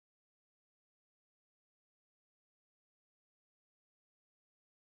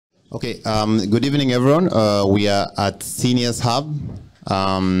Okay, good evening, everyone. We are at Seniors Hub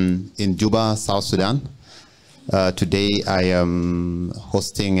in Juba, South Sudan. Today I am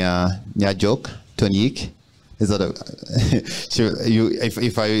hosting Nyajuok Tongyik. Is that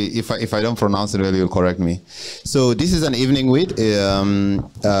if I don't pronounce it well, you'll correct me. So this is an evening with.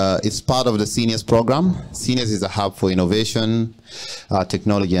 It's part of the Seniors program. Seniors is a hub for innovation,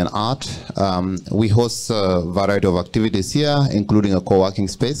 technology, and art. We host a variety of activities here, including a co-working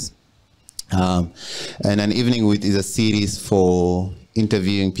space. And an evening with is a series for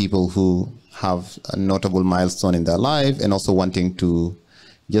interviewing people who have a notable milestone in their life and also wanting to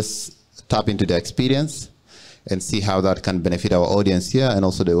just tap into their experience and see how that can benefit our audience here and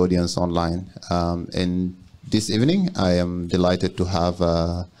also the audience online. And this evening, I am delighted to have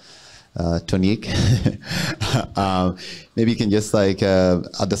Tongyik. Maybe you can just like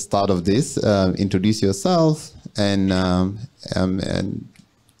at the start of this, introduce yourself and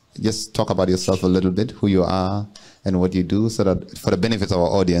just talk about yourself a little bit, who you are and what you do, so that for the benefit of our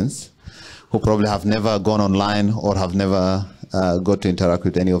audience, who probably have never gone online or have never got to interact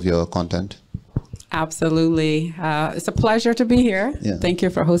with any of your content. Absolutely. It's a pleasure to be here. Yeah. Thank you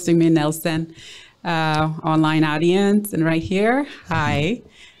for hosting me, Nelson. Online audience, and right here, hi.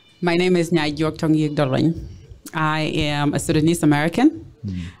 My name is Nyajuok Tongyik. I am a Sudanese American.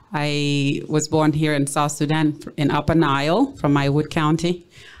 I was born here in South Sudan in Upper Nile from Wood County,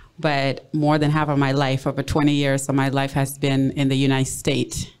 but more than half of my life, over 20 years of my life, has been in the United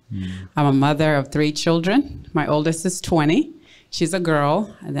States. I'm a mother of 3 children. My oldest is 20. She's a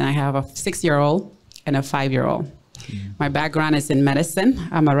girl, and then I have a 6-year-old and a 5-year-old. My background is in medicine.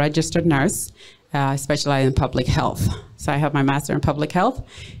 I'm a registered nurse. I specialize in public health. So I have my master in public health.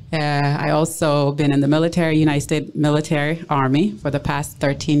 I also been in the military, United States military Army for the past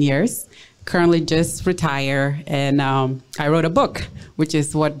 13 years. Currently just retired, and I wrote a book, which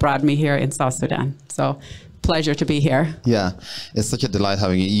is what brought me here in South Sudan. So pleasure to be here. Yeah, it's such a delight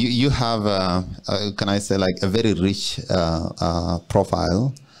having you. You have, can I say, like a very rich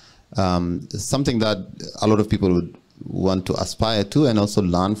profile, something that a lot of people would want to aspire to and also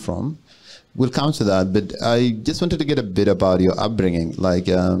learn from. We'll come to that, but I just wanted to get a bit about your upbringing, like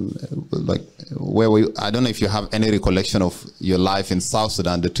where were you? I don't know if you have any recollection of your life in South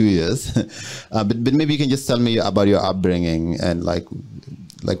Sudan, the 2 years, but maybe you can just tell me about your upbringing and like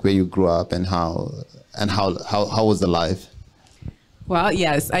where you grew up and how was the life? Well,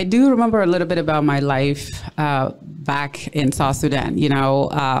 yes, I do remember a little bit about my life back in South Sudan. You know,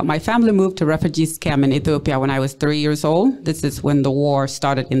 my family moved to refugees camp in Ethiopia when I was 3 years old. This is when the war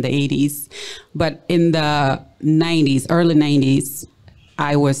started in the 80s. But in the 90s, early 90s,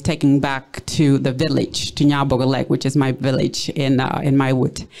 I was taken back to the village, to Nyajuok, which is my village in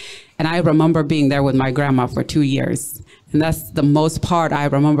Wood. And I remember being there with my grandma for 2 years. And that's the most part I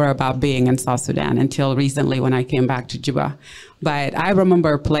remember about being in South Sudan until recently when I came back to Juba. But I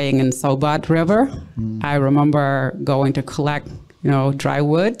remember playing in Sobat River. I remember going to collect, dry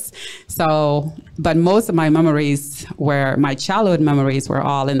woods. So, but most of my memories my childhood memories were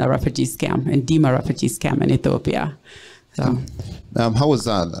all in the refugees camp, in Dima refugees camp in Ethiopia. So. How was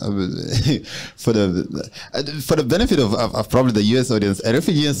that? For the benefit of probably the U.S. audience, a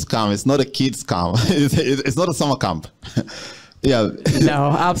refugees camp is not a kids camp. It's not a summer camp. Yeah.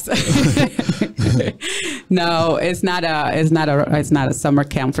 No, absolutely. No, it's not a summer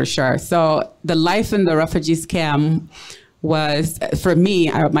camp for sure. So the life in the refugees camp was, for me,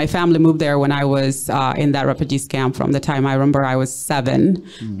 my family moved there when I was in that refugees camp from the time I remember I was 7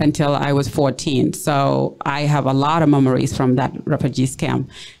 until I was 14. So I have a lot of memories from that refugees camp.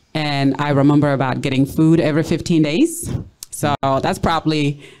 And I remember about getting food every 15 days. So that's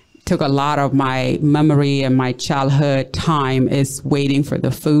probably took a lot of my memory and my childhood time is waiting for the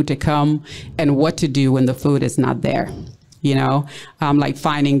food to come and what to do when the food is not there. Like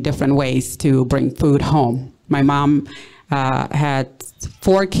finding different ways to bring food home. My mom had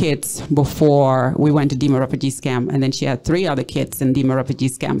 4 kids before we went to Dima refugees camp, and then she had 3 other kids in Dima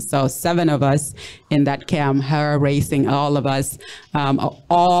refugees camp. So 7 of us in that camp, her raising all of us,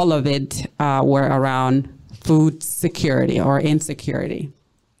 all of it were around food security or insecurity.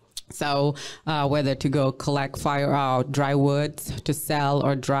 So whether to go collect dry woods to sell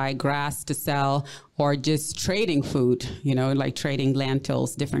or dry grass to sell, or just trading food, like trading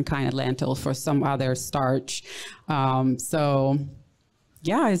lentils, different kind of lentils for some other starch. So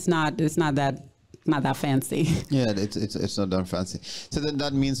yeah, it's not that fancy. Yeah, it's not that fancy. So then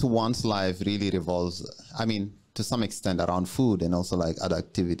that means one's life really revolves, I mean, to some extent around food and also like other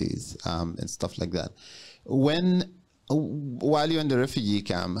activities and stuff like that. When while you're in the refugee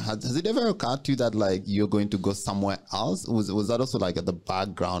camp, has it ever occurred to you that like you're going to go somewhere else? Was that also like at the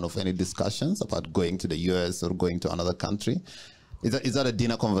background of any discussions about going to the US or going to another country? Is that a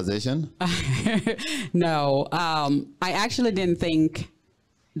dinner conversation? No, I actually didn't think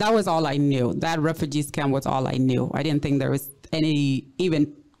that was all I knew. That refugees camp was all I knew. I didn't think there was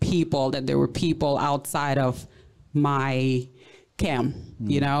even people, that there were people outside of my camp.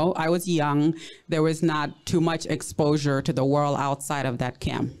 You know, I was young. There was not too much exposure to the world outside of that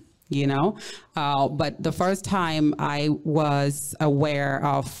camp, you know. But the first time I was aware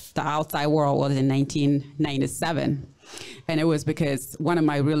of the outside world was in 1997. And it was because one of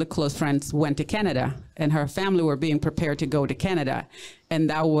my really close friends went to Canada, and her family were being prepared to go to Canada. And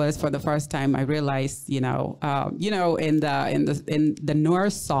that was for the first time I realized, in the newer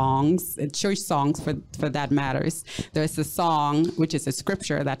songs, church songs for that matters, there's a song, which is a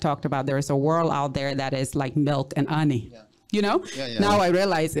scripture that talked about there is a world out there that is like milk and honey. Yeah. You know, now I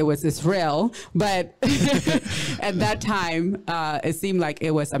realize it was Israel, but at that time, it seemed like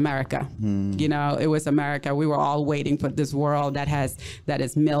it was America. You know, it was America. We were all waiting for this world that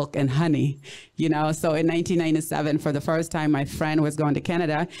is milk and honey, you know. So in 1997, for the first time, my friend was going to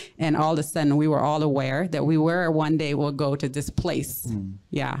Canada, and all of a sudden we were all aware that one day we'll go to this place.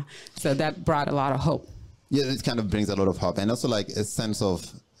 Yeah. So that brought a lot of hope. Yeah, it kind of brings a lot of hope, and also like a sense of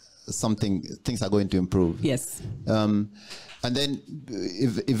things are going to improve. Yes. And then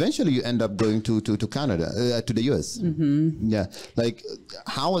eventually you end up going to Canada, to the US. Yeah. Like,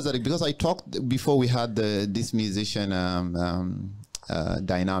 how was that? Because I talked before we had this musician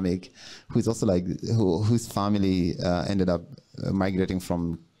dynamic, who's also like, whose family ended up migrating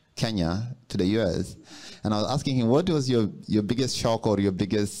from Kenya to the US. And I was asking him, what was your biggest shock or your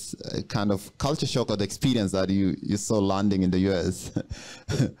biggest kind of culture shock or the experience that you saw landing in the US?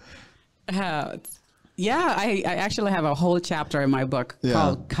 Yeah, I actually have a whole chapter in my book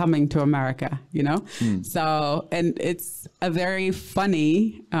called Coming to America, you know? So, and it's a very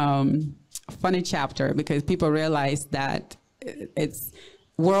funny chapter because people realize that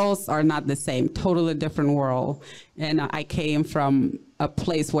worlds are not the same, totally different world. And I came from a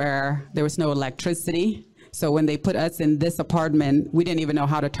place where there was no electricity. So when they put us in this apartment, we didn't even know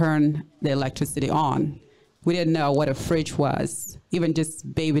how to turn the electricity on. We didn't know what a fridge was, even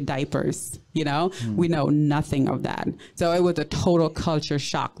just baby diapers, you know? We know nothing of that. So it was a total culture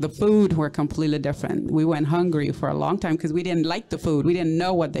shock. The food were completely different. We went hungry for a long time because we didn't like the food. We didn't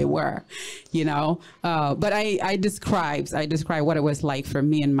know what they were, you know? But I describe what it was like for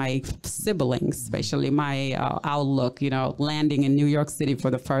me and my siblings, especially my outlook, you know, landing in New York City for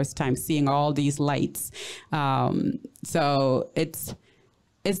the first time, seeing all these lights. So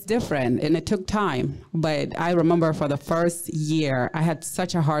it's different, and it took time. But I remember for the first year, I had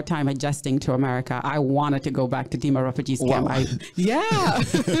such a hard time adjusting to America. I wanted to go back to Dima Refugees Camp. Wow.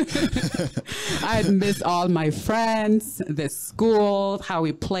 I had missed all my friends, the school, how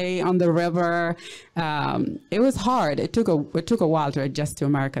we play on the river. It was hard. It took a while to adjust to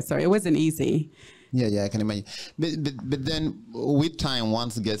America, so it wasn't easy. Yeah, I can imagine. But then with time, one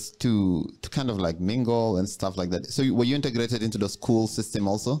gets to kind of like mingle and stuff like that. So were you integrated into the school system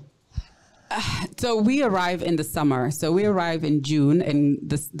also? So we arrived in the summer. So we arrived in June, and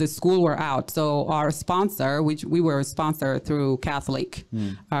the school were out. So our sponsor, which we were sponsored through Catholic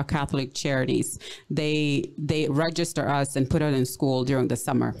charities, they register us and put us in school during the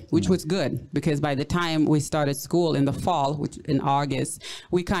summer, which was good because by the time we started school in the fall, which in August,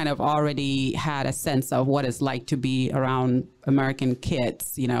 we kind of already had a sense of what it's like to be around American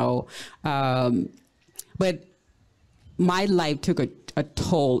kids, you know. But my life took a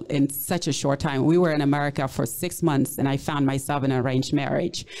toll in such a short time. We were in America for 6 months, and I found myself in an arranged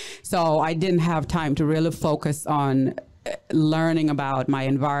marriage. So I didn't have time to really focus on learning about my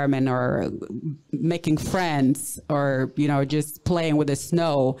environment or making friends or, you know, just playing with the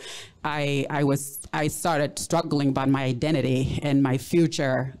snow. I started struggling about my identity and my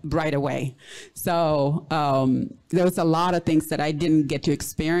future right away. So there was a lot of things that I didn't get to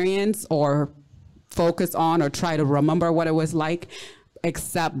experience or focus on or try to remember what it was like,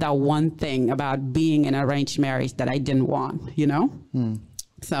 except that one thing about being in an arranged marriage that I didn't want, you know?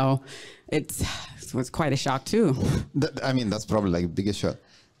 So it was quite a shock too. I mean, that's probably like the biggest shock.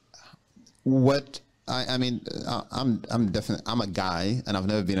 I'm definitely, I'm a guy and I've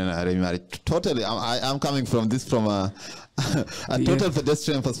never been in an arranged marriage. Totally, I'm coming from this from a total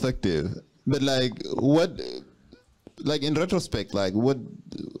pedestrian perspective. But like, in retrospect, like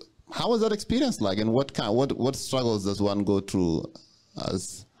how was that experience like, and what struggles does one go through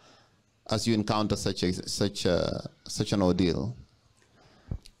as you encounter such an ordeal?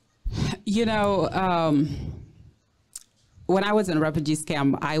 You know, when I was in a refugees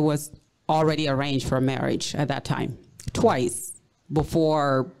camp, I was already arranged for marriage at that time, twice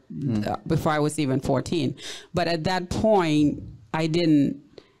before I was even 14. But at that point, I didn't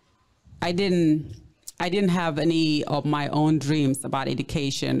have any of my own dreams about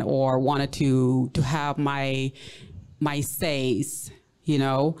education or wanted to have my says, you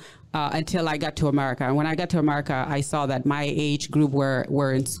know, until I got to America. And when I got to America, I saw that my age group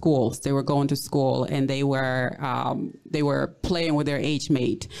were in schools. They were going to school, and they were playing with their age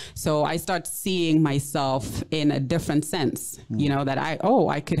mate. So I started seeing myself in a different sense, you know, that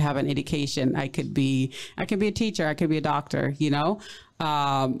I could have an education. I could be a teacher. I could be a doctor, you know.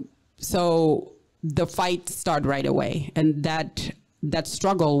 So the fight started right away. And that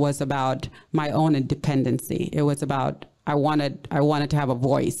struggle was about my own independency. It was about I wanted to have a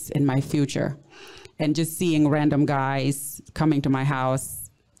voice in my future. And just seeing random guys coming to my house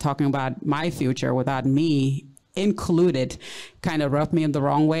talking about my future without me included kind of rubbed me in the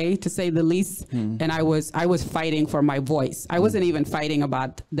wrong way, to say the least. And I was fighting for my voice. I wasn't even fighting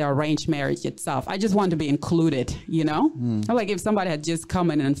about the arranged marriage itself. I just wanted to be included, you know? Like if somebody had just come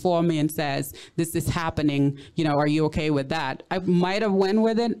in and informed me and says, this is happening, you know, are you okay with that? I might have went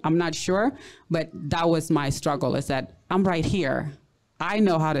with it. I'm not sure. But that was my struggle, is that I'm right here. I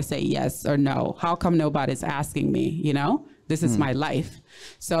know how to say yes or no. How come nobody's asking me, you know? This is my life.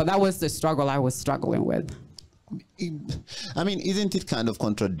 So that was the struggle I was struggling with. I mean, isn't it kind of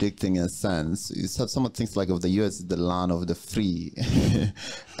contradicting in a sense? Some of the things like of the US is the land of the free,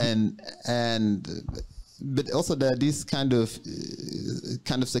 but also there this kind of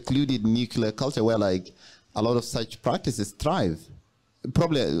secluded nuclear culture where like a lot of such practices thrive.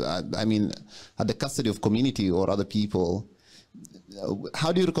 Probably, I mean, at the custody of community or other people.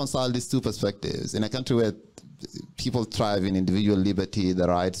 How do you reconcile these two perspectives in a country where people thrive in individual liberty, the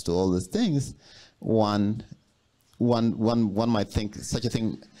rights to all these things? One might think such a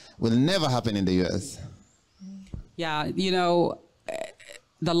thing will never happen in the US. Yeah, you know,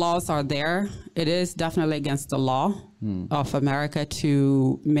 the laws are there. It is definitely against the law of America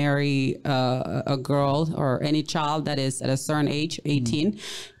to marry a girl or any child that is at a certain age, 18.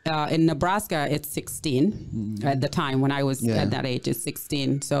 In Nebraska, it's 16 at the time when I was at that age, it's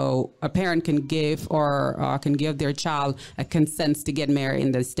 16. So a parent can give can give their child a consent to get married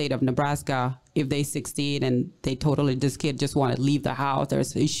in the state of Nebraska if they 16 and this kid just want to leave the house,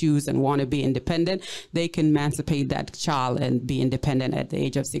 there's issues and want to be independent, they can emancipate that child and be independent at the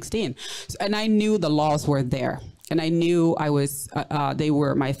age of 16. And I knew the laws were there. And I knew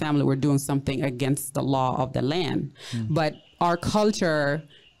my family were doing something against the law of the land. But our culture,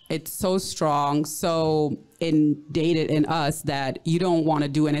 it's so strong, so indated in us that you don't want to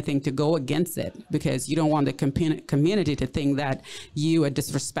do anything to go against it, because you don't want the community to think that you a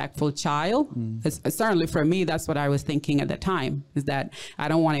disrespectful child. Certainly for me, that's what I was thinking at the time, is that I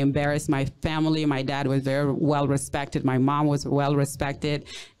don't want to embarrass my family. My dad was very well respected. My mom was well respected.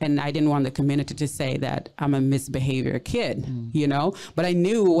 And I didn't want the community to say that I'm a misbehavior kid, you know, but I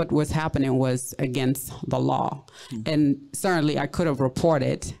knew what was happening was against the law. And certainly I could have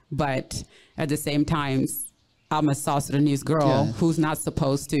reported, but at the same time, I'm a South Sudanese girl who's not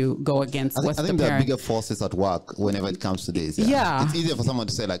supposed to go against what's the parent. I think there are bigger forces at work whenever it comes to this. It's easier for someone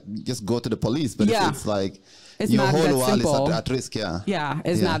to say, like, just go to the police, but it's like it's your whole world is at risk.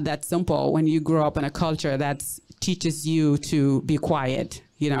 It's not that simple when you grow up in a culture that teaches you to be quiet,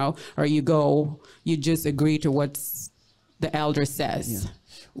 you know, or you just agree to what the elder says.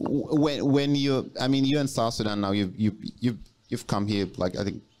 When you're in South Sudan now, you've come here, like, I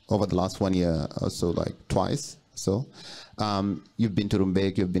think over the last 1 year or so, like twice. So you've been to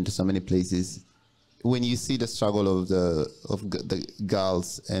Rumbek, you've been to so many places. When you see the struggle of the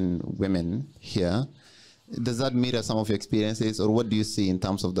girls and women here, does that mirror some of your experiences, or what do you see in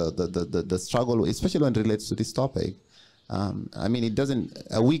terms of the struggle, especially when it relates to this topic? I mean,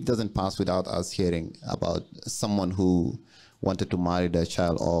 a week doesn't pass without us hearing about someone who wanted to marry their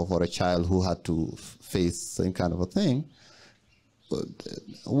child off, or a child who had to face some kind of a thing.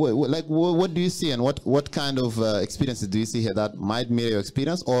 Like, what do you see, and what kind of experiences do you see here that might mirror your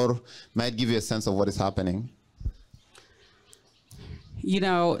experience or might give you a sense of what is happening? You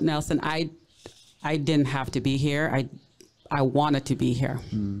know, Nelson, I didn't have to be here. I wanted to be here.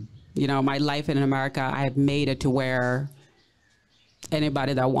 You know, my life in America, I have made it to where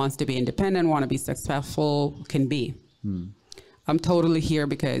anybody that wants to be independent, want to be successful, can be. I'm totally here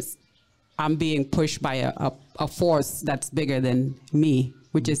because I'm being pushed by a force that's bigger than me,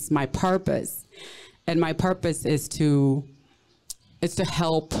 which is my purpose. And my purpose is to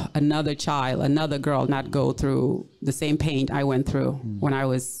help another child, another girl, not go through the same pain I went through when I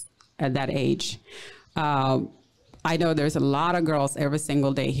was at that age. I know there's a lot of girls every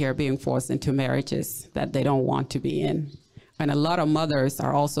single day here being forced into marriages that they don't want to be in. And a lot of mothers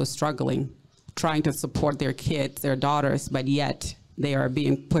are also struggling, trying to support their kids, their daughters, but yet they are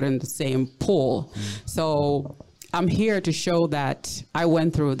being put in the same pool. So I'm here to show that I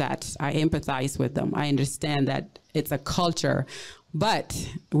went through that. I empathize with them. I understand that it's a culture, but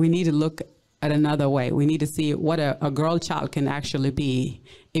we need to look at another way. We need to see what a girl child can actually be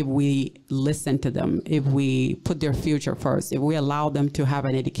if we listen to them, if we put their future first, if we allow them to have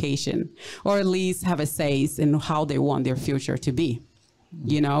an education, or at least have a say in how they want their future to be.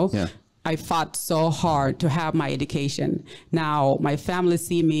 You know, I fought so hard to have my education. Now my family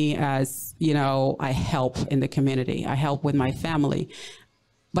see me as, you know, I help in the community. I help with my family,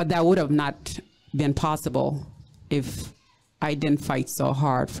 but that would have not been possible if I didn't fight so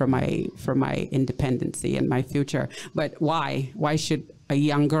hard for my independency and my future. But why? Why should a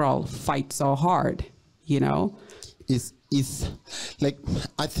young girl fight so hard? You know, is like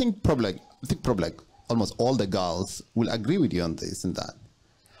I think probably almost all the girls will agree with you on this and that.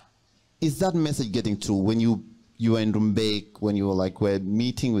 Is that message getting through when you were in Rumbek, when you were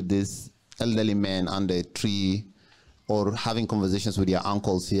meeting with this elderly man under a tree, or having conversations with your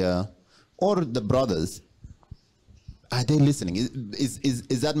uncles here, or the brothers? Are they listening?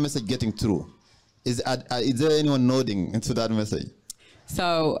 Is that message getting through? Is there anyone nodding into that message?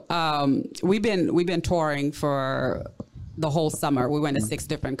 So we've been touring for the whole summer. We went to 6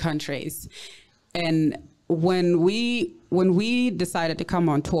 different countries, and when we decided to come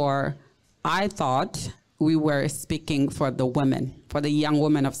on tour, I thought we were speaking for the women, for the young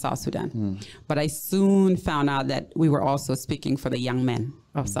women of South Sudan. But I soon found out that we were also speaking for the young men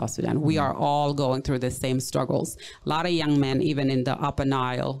of South Sudan. We are all going through the same struggles. A lot of young men, even in the Upper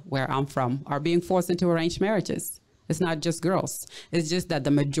Nile, where I'm from, are being forced into arranged marriages. It's not just girls. It's just that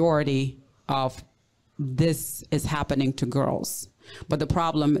the majority of this is happening to girls. But the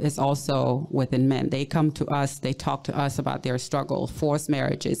problem is also within men. They come to us, they talk to us about their struggle, forced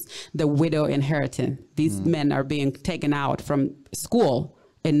marriages, the widow inheritance. These men are being taken out from school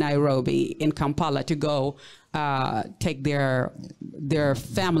in Nairobi, in Kampala, to go take their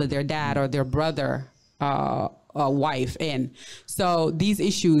family, their dad or their brother, wife in. So these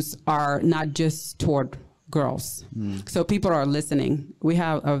issues are not just toward girls. So people are listening. We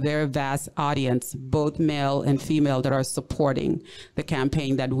have a very vast audience, both male and female, that are supporting the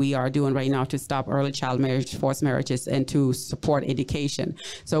campaign that we are doing right now to stop early child marriage, forced marriages, and to support education.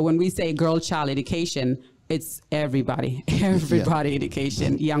 So when we say girl child education, it's everybody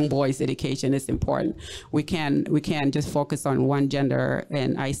education. Young boys education is important. We can't just focus on one gender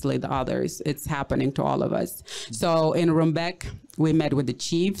and isolate the others. It's happening to all of us. So in Rumbek, we met with the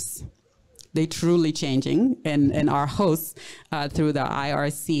chiefs. They truly changing, and our hosts through the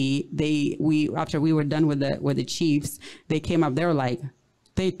IRC. After we were done with the chiefs, they came up. They were like,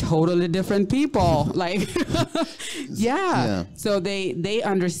 they totally different people. Like, yeah. So they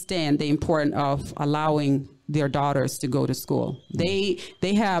understand the importance of allowing their daughters to go to school. They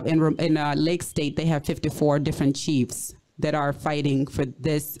have in Lake State, they have 54 different chiefs that are fighting for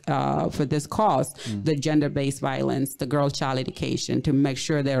this cause, the gender-based violence, the girl child education, to make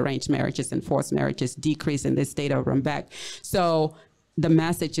sure that arranged marriages and forced marriages decrease in the state of Rumbek. So the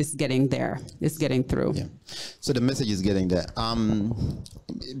message is getting there. It's getting through. Yeah. So the message is getting there. I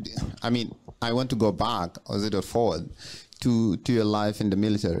mean, I want to go back, or is it forward, to your life in the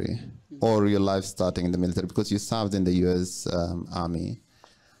military, or your life starting in the military, because you served in the U.S. Army.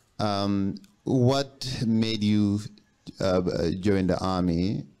 What made you join the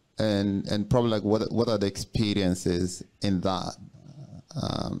Army, and probably like what are the experiences in that?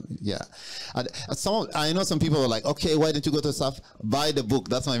 I know some people are like, okay, why don't you go to SAF? Buy the book.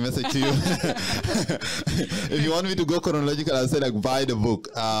 That's my message to you. If you want me to go chronological, I'll say like buy the book.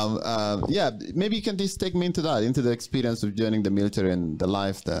 Maybe you can just take me into the experience of joining the military and the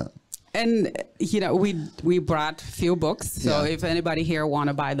life there. And we brought few books, so if anybody here want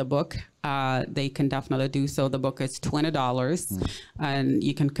to buy the book, they can definitely do so. The book is $20, and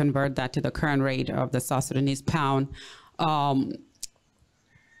you can convert that to the current rate of the South Sudanese pound.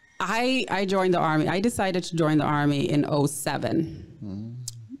 I joined the Army. I decided to join the Army in 2007.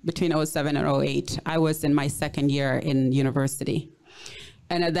 Between 2007 and 2008, I was in my second year in university.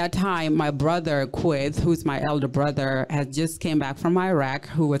 And at that time, my brother, Kwaje, who's my elder brother, had just came back from Iraq,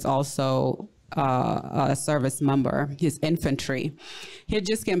 who was also a service member, his infantry. He had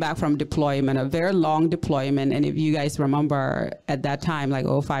just came back from deployment, a very long deployment. And if you guys remember at that time, like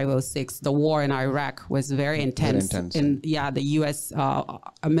 2005, 2006, the war in Iraq was very intense. And the U.S.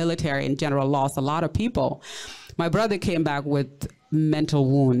 military in general lost a lot of people. My brother came back with mental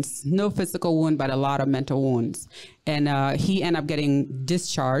wounds, no physical wound, but a lot of mental wounds. And he ended up getting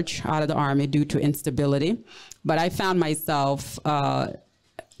discharged out of the Army due to instability. But I found myself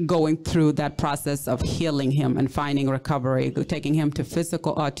going through that process of healing him and finding recovery, taking him to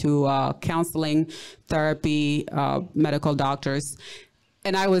counseling, therapy, medical doctors.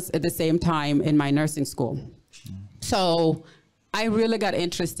 And I was at the same time in my nursing school. So I really got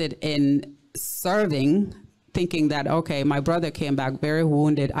interested in serving, thinking that, okay, my brother came back very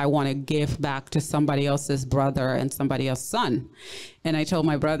wounded. I want to give back to somebody else's brother and somebody else's son. And I told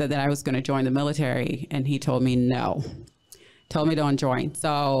my brother that I was going to join the military, and he told me no. Told me don't join.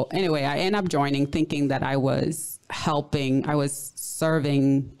 So anyway, I ended up joining, thinking that I was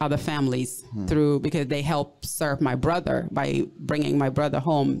serving other families because they helped serve my brother by bringing my brother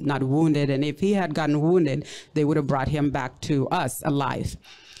home, not wounded. And if he had gotten wounded, they would have brought him back to us alive.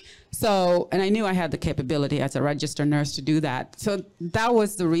 So, and I knew I had the capability as a registered nurse to do that. So that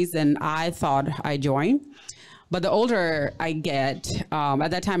was the reason I thought I joined. But the older I get,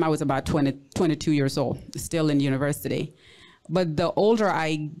 at that time I was about 22 years old, still in university. But the older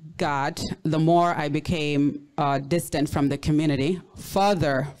I got, the more I became distant from the community,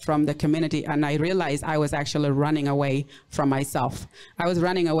 further from the community, and I realized I was actually running away from myself. I was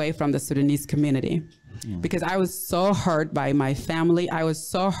running away from the Sudanese community because I was so hurt by my family. I was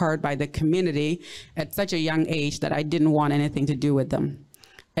so hurt by the community at such a young age that I didn't want anything to do with them.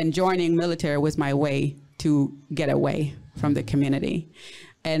 And joining military was my way to get away from the community.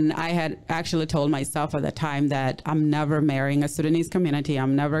 And I had actually told myself at the time that I'm never marrying a Sudanese community.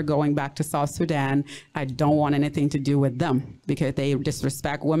 I'm never going back to South Sudan. I don't want anything to do with them because they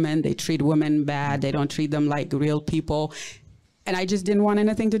disrespect women. They treat women bad. They don't treat them like real people. And I just didn't want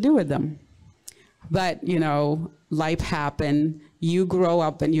anything to do with them. But, you know, life happened. You grow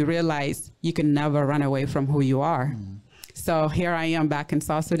up and you realize you can never run away from who you are. So here I am back in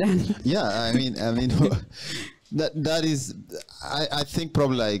South Sudan. Yeah, I mean, that is, I think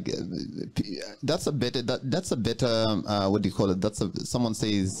probably like that's a better what do you call it? Someone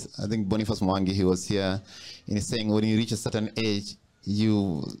says, I think Boniface Mwangi, he was here, and he's saying when you reach a certain age,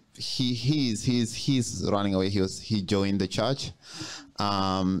 he's running away. He joined the church.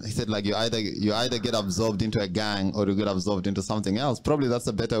 He said like you either get absorbed into a gang or you get absorbed into something else. Probably that's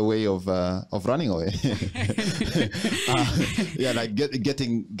a better way of running away. Yeah, like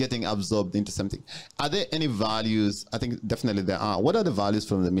getting absorbed into something. Are there any values? I think definitely there are. What are the values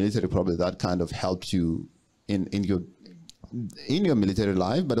from the military probably that kind of helped you in your military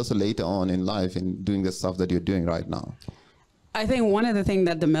life, but also later on in life in doing the stuff that you're doing right now? I think one of the things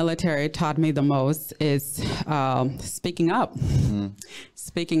that the military taught me the most is speaking up.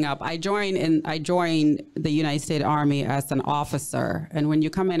 Speaking up. I joined the United States Army as an officer, and when you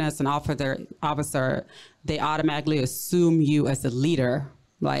come in as an officer, they automatically assume you as a leader,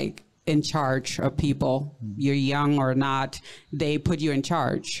 like in charge of people. You're young or not, they put you in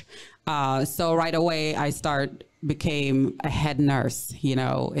charge. So right away, became a head nurse, you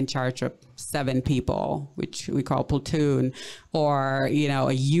know, in charge of 7 people, which we call platoon, or, you know,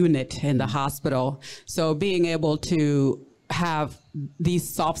 a unit in the hospital. So being able to have these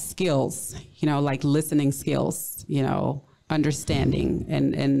soft skills, you know, like listening skills, you know, understanding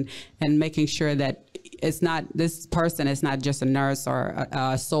and making sure that this person is not just a nurse or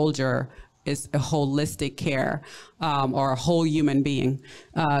a soldier, is a holistic care, or a whole human being.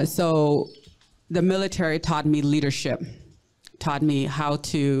 So the military taught me leadership, taught me how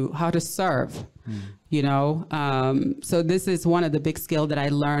to serve, you know. So this is one of the big skills that I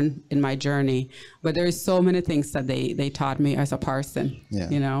learned in my journey. But there's so many things that they taught me as a person,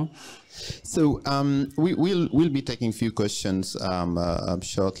 you know. So we'll be taking a few questions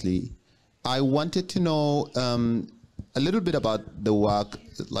shortly. I wanted to know a little bit about the work,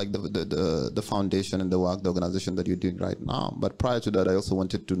 like the foundation and the work, the organization that you're doing right now. But prior to that, I also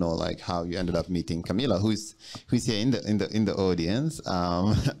wanted to know like how you ended up meeting Camilla, who's here in the audience.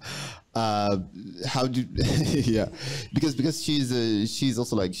 How do yeah, because she's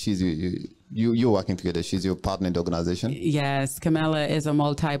also like you're working together. She's your partner in the organization. Yes, Camilla is a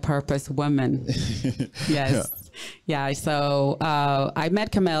multi-purpose woman. Yes, yeah. So I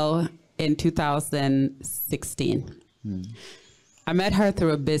met Camille in 2016. I met her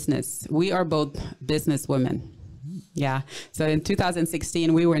through a business. We are both business women. Yeah. So in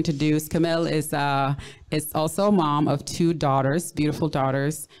 2016, we were introduced. Camille is also a mom of 2 daughters, beautiful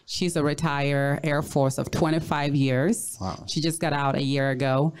daughters. She's a retired Air Force of 25 years. Wow. She just got out a year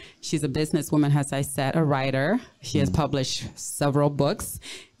ago. She's a businesswoman, as I said, a writer. She has published several books,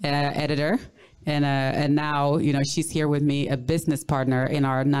 editor. And now, you know, she's here with me, a business partner in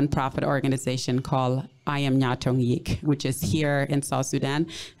our nonprofit organization called I Am NyaTongyik, which is here in South Sudan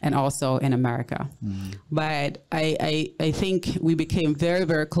and also in America. But I think we became very,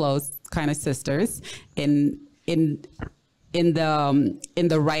 very close kind of sisters in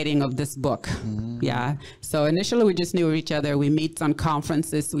the writing of this book. Yeah. So initially we just knew each other. We meet on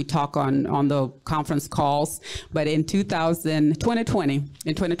conferences. We talk on the conference calls. But in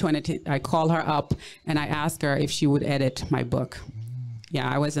 2020, I called her up and I asked her if she would edit my book. Yeah,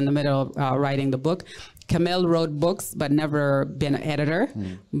 I was in the middle of writing the book. Camille wrote books, but never been an editor.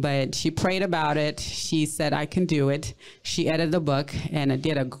 But she prayed about it. She said, I can do it. She edited the book and it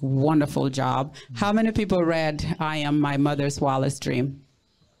did a wonderful job. How many people read I Am My Mother's Wildest Dream?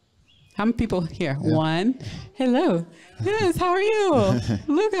 How many people here? Yeah. One. Hello. Yes, how are you?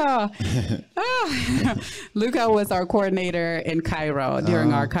 Luca. Luca was our coordinator in Cairo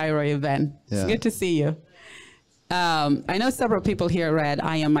during our Cairo event. It's good to see you. I know several people here read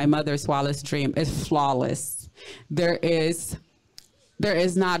I Am My Mother's Wildest Dream. It's flawless. There is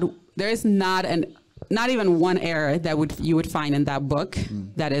not even one error that you would find in that book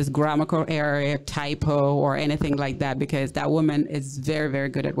that is grammatical error, typo, or anything like that, because that woman is very, very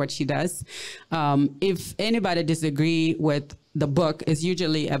good at what she does. If anybody disagree with the book, is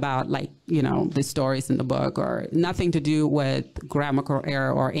usually about the stories in the book or nothing to do with grammatical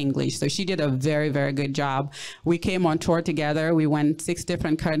error or English. So she did a very, very good job. We came on tour together. We went 6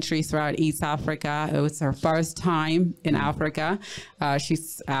 different countries throughout East Africa. It was her first time in Africa.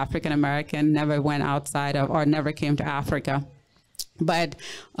 She's African American, never went outside of or never came to Africa. But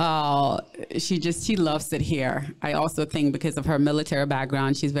she loves it here. I also think because of her military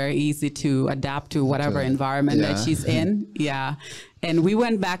background, she's very easy to adapt to whatever environment that she's in. Yeah. And we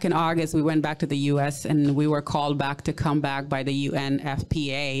went back in August, we went back to the U.S. and we were called back to come back by the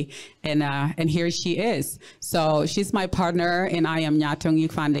UNFPA. And here she is. So she's my partner in I Am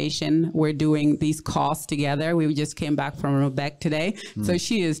NyaTongyik Foundation. We're doing these calls together. We just came back from Quebec today. So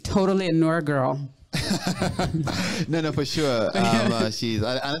she is totally a Noor girl. No, for sure. And I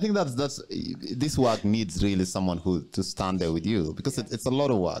think that's this work needs really someone to stand there with you, because it's a lot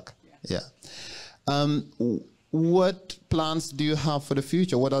of work. Yeah. What plans do you have for the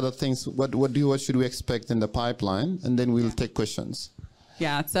future? What other things? What should we expect in the pipeline? And then we'll take questions.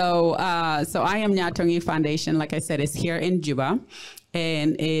 Yeah. So I Am NyaTongyik Foundation, like I said, is here in Juba,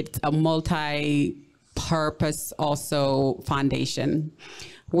 and it's a multi-purpose also foundation.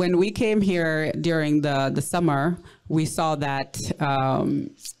 When we came here during the summer, we saw that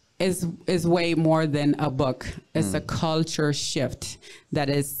is way more than a book. It's a culture shift that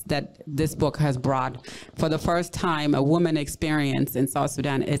this book has brought. For the first time, a woman experience in South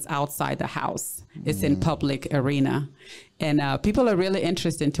Sudan is outside the house. It's in public arena. And people are really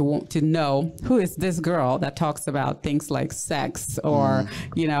interested to know, who is this girl that talks about things like sex or,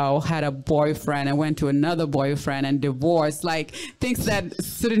 had a boyfriend and went to another boyfriend and divorced, like things that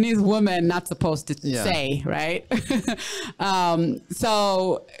Sudanese women not supposed to say, right?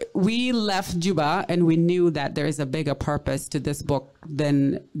 So we left Juba and we knew that there is a bigger purpose to this book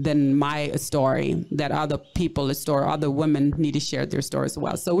than my story, that other people's story, other women need to share their story as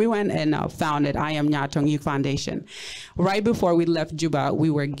well. So we went and founded I Am NyaTongyik Foundation. Right before we left Juba, we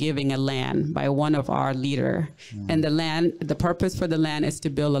were given a land by one of our leader. And the purpose for the land is to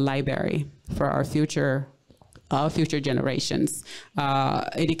build a library for our future generations.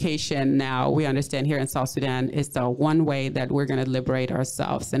 Education now, we understand here in South Sudan, is the one way that we're going to liberate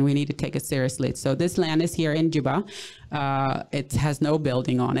ourselves, and we need to take it seriously. So this land is here in Juba. It has no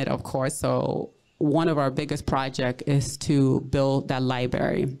building on it, of course. So one of our biggest projects is to build that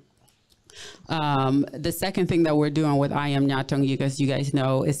library. The second thing that we're doing with I Am NyaTongyik, as you guys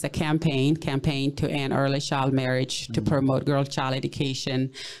know, is a campaign to end early child marriage, to promote girl-child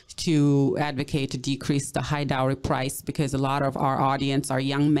education, to advocate to decrease the high dowry price, because a lot of our audience are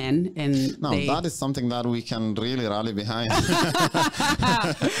young men. And that is something that we can really rally behind.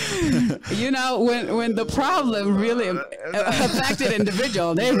 When the problem really affected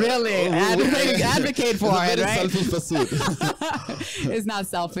individual, they really advocate for it, right? Selfish pursuit. It's not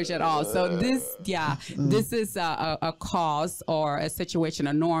selfish at all. So this is a cause or a situation,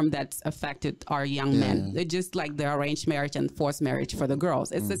 a norm that's affected our young men. It's just like the arranged marriage and forced marriage for the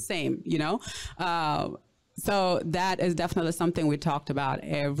girls. It's the same, So that is definitely something we talked about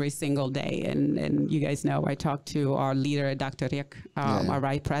every single day. And you guys know, I talked to our leader, Dr. Riek, our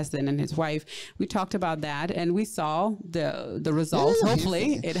vice president, and his wife. We talked about that and we saw the results.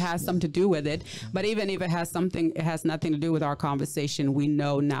 Hopefully it has something to do with it. But even if it has nothing to do with our conversation, we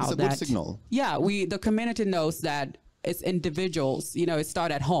know now it's a good signal. Yeah, the community knows that it's individuals, you know, it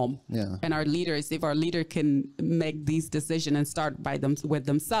start at home. Yeah. And our leaders, if our leader can make these decisions and start by them with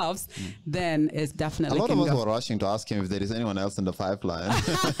themselves, then it's definitely a lot of us were rushing to ask him if there is anyone else in the pipeline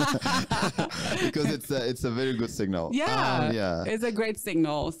because it's a very good signal. Yeah, it's a great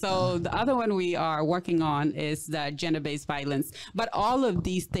signal. So the other one we are working on is the gender-based violence. But all of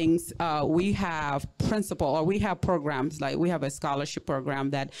these things, we have we have programs, like we have a scholarship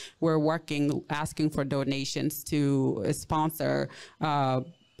program that we're working, asking for donations to sponsor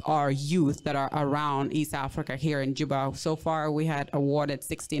our youth that are around East Africa here in Juba. So far, we had awarded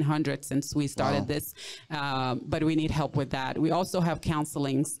 1,600 since we started this, but we need help with that. We also have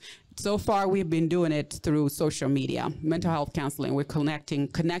counselings. So far, we've been doing it through social media, mental health counseling. We're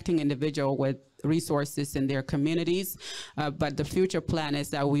connecting individual with resources in their communities. But the future plan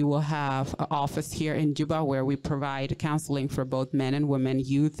is that we will have an office here in Juba where we provide counseling for both men and women,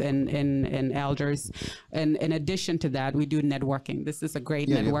 youth and elders. And in addition to that, we do networking. This is a great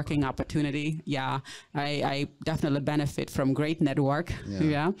networking opportunity. Yeah, I definitely benefit from great network.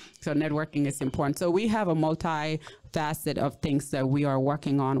 So networking is important. So we have a multi-facet of things that we are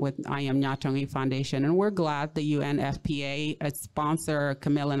working on with I Am NyaTongyik Foundation. And we're glad the UNFPA sponsor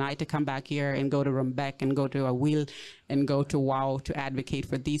Camille and I to come back here and go to Rumbek and go to Awil and go to WOW to advocate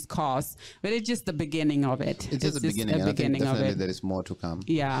for these causes. But it's just the beginning of it. It's just the beginning. And I think definitely there is more to come.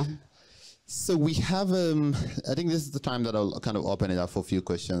 Yeah. So we have, I think this is the time that I'll kind of open it up for a few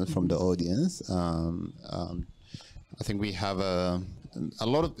questions from the audience. I think we have a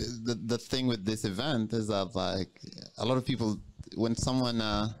lot of, the thing with this event is that like a lot of people, when someone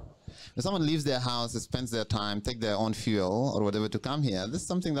leaves their house, spends their time, take their own fuel or whatever to come here, this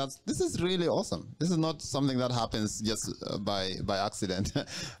is really awesome. This is not something that happens just by accident.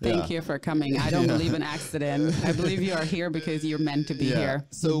 Thank you for coming. I don't believe in accident. I believe you are here because you're meant to be here.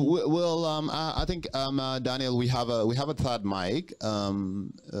 So we'll, I think, Daniel, we have a third mic.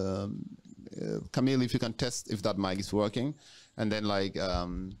 Camille, if you can test if that mic is working, and then like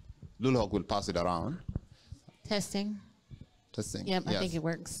Lulhok will pass it around. Testing. Yep, I think it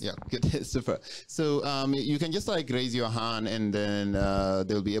works. Yeah, good, super. So you can just like raise your hand, and then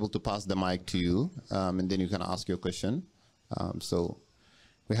they'll be able to pass the mic to you, and then you can ask your question. So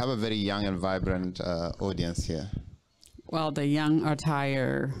we have a very young and vibrant audience here. Well, the young are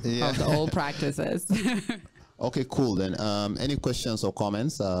tired of the old practices. Okay, cool. Then any questions or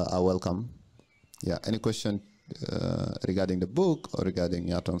comments are welcome. Yeah, any question regarding the book or regarding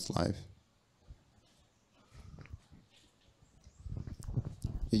Nyaton's life?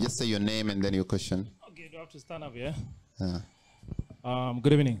 You just say your name and then your question. Okay, do I have to stand up here?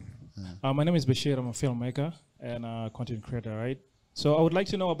 Good evening. My name is Bashir. I'm a filmmaker and a content creator, right? So I would like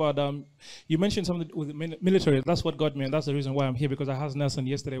to know about, you mentioned something with the military. That's what got me, and that's the reason why I'm here, because I asked Nelson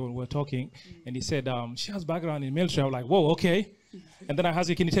yesterday when we were talking, and he said, she has background in military. I'm like, whoa, okay. And then I asked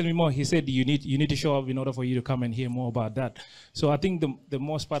him, can you tell me more? He said, you need to show up in order for you to come and hear more about that. So I think the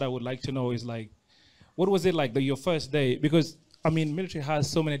most part I would like to know is like, what was it like your first day? Because I mean, military has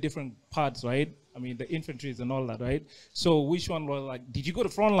so many different parts, right? I mean, the infantries and all that, right? So which one was like, did you go to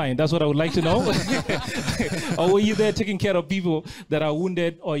front line? That's what I would like to know. Or were you there taking care of people that are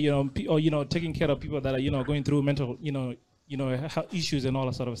wounded, or, taking care of people that are, going through mental, issues and all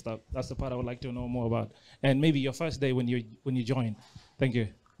that sort of stuff? That's the part I would like to know more about. And maybe your first day when you joined. Thank you.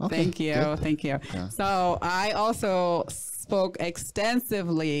 Okay. Thank you. Good. Thank you. Yeah. So I also spoke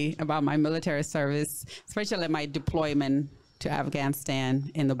extensively about my military service, especially my deployment to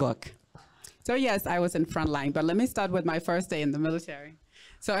Afghanistan in the book. So yes, I was in front line, but let me start with my first day in the military.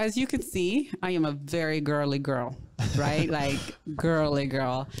 So as you can see, I am a very girly girl, right? Like girly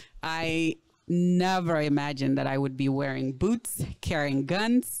girl. I never imagined that I would be wearing boots, carrying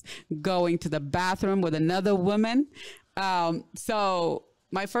guns, going to the bathroom with another woman. So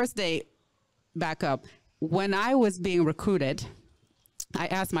my first day, back up, when I was being recruited, I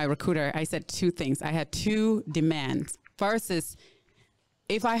asked my recruiter, I said two things. I had two demands. First is,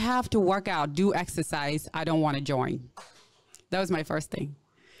 if I have to work out, do exercise, I don't want to join. That was my first thing.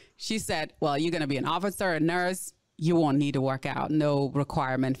 She said, well, you're going to be an officer, a nurse, you won't need to work out. No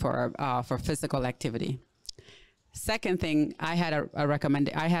requirement for physical activity. Second thing, I had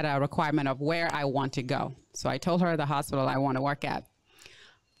a requirement of where I want to go. So I told her the hospital I want to work at.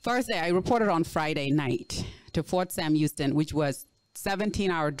 First day, I reported on Friday night to Fort Sam Houston, which was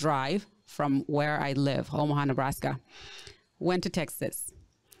 17-hour drive from where I live, Omaha, Nebraska. Went to Texas.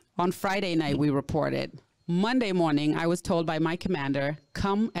 On Friday night, we reported. Monday morning, I was told by my commander,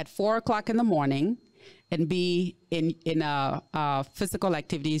 come at 4 o'clock in the morning and be in physical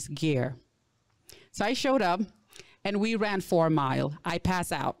activities gear. So I showed up and we ran 4 miles. I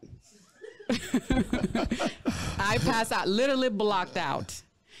passed out. I passed out, literally blocked out.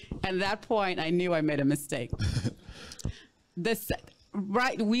 And at that point, I knew I made a mistake.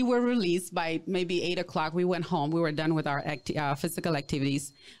 Right, we were released by maybe 8 o'clock. We went home. We were done with our physical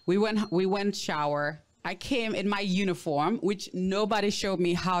activities. We went shower. I came in my uniform, which nobody showed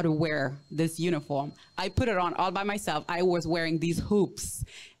me how to wear this uniform. I put it on all by myself. I was wearing these hoops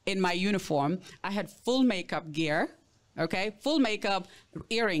in my uniform. I had full makeup gear, okay? Full makeup,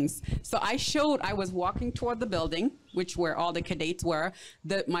 earrings. So I was walking toward the building, which where all the cadets were.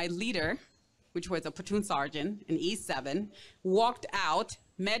 My leader, which was a platoon sergeant in E7, walked out,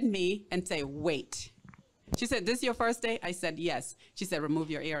 met me, and said, wait. She said, this is your first day? I said, yes. She said,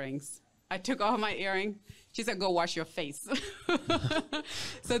 remove your earrings. I took off my earring. She said, go wash your face.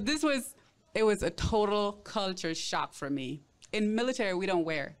 So it was a total culture shock for me. In military, we don't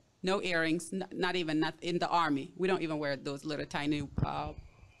wear no earrings, not even in the Army. We don't even wear those little tiny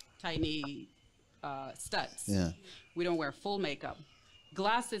studs. Yeah. We don't wear full makeup.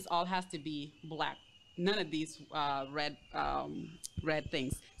 Glasses all has to be black. None of these red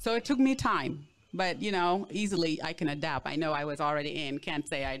things. So it took me time. But, easily I can adapt. I know I was already in, can't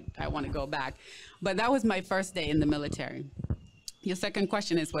say I want to go back. But that was my first day in the military. Your second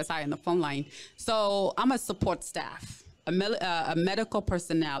question is, was I in the phone line? So I'm a support staff. A medical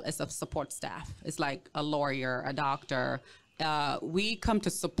personnel is a support staff. It's like a lawyer, a doctor. We come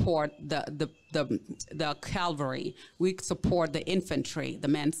to support the cavalry. We support the infantry, the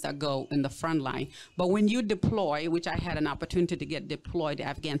men that go in the front line. But when you deploy, which I had an opportunity to get deployed to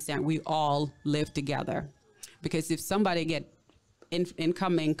Afghanistan, we all live together. Because if somebody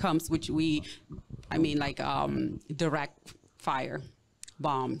incoming comes, which direct fire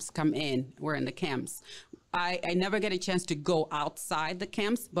bombs come in, we're in the camps. I never get a chance to go outside the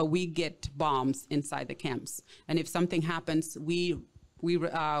camps, but we get bombs inside the camps. And if something happens, we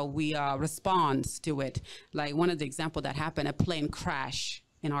respond to it. Like one of the examples that happened, a plane crash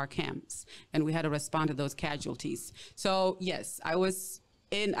in our camps, and we had to respond to those casualties. So yes, I was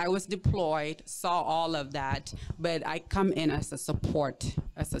deployed, saw all of that, but I come in as a support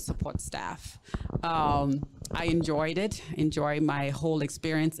staff. I enjoyed it, enjoy my whole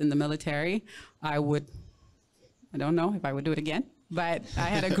experience in the military. I don't know if I would do it again, but I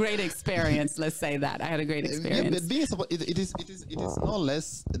had a great experience. Let's say that I had a great experience. Yeah, but being a support, it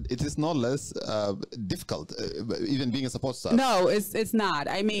is no less difficult. Even being a support staff. No, it's not.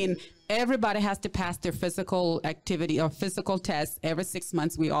 I mean, everybody has to pass their physical activity or physical test every 6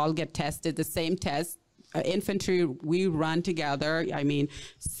 months. We all get tested, the same test. Infantry, we run together. I mean,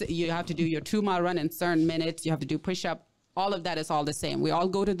 you have to do your 2-mile run in certain minutes. You have to do push-up. All of that is all the same. We all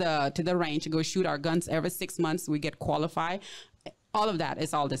go to the range to go shoot our guns every 6 months. We get qualified. All of that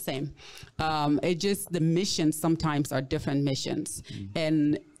is all the same. It just, the missions sometimes are different missions.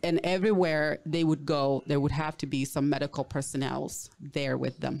 And everywhere they would go, there would have to be some medical personnel there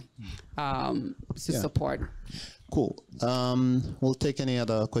with them to support. Cool. We'll take any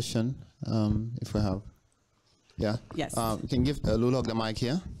other question if we have. Yeah. Yes. You can give Lulog the mic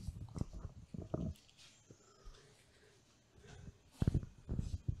here.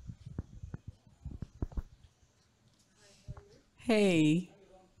 Hey.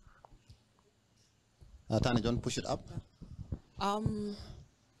 Tanya, John, push it up. I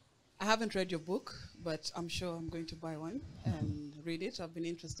haven't read your book, but I'm sure I'm going to buy one and read it. I've been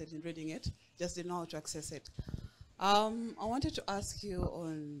interested in reading it, just didn't know how to access it. I wanted to ask you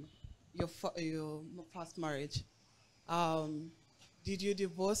on your past marriage. Did you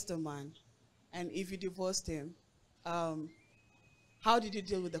divorce the man? And if you divorced him, how did you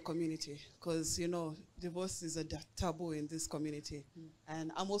deal with the community? Because, divorce is a taboo in this community.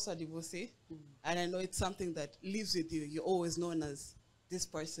 And I'm also a divorcee. And I know it's something that lives with you. You're always known as this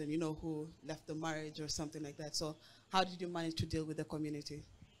person, who left the marriage or something like that. So how did you manage to deal with the community?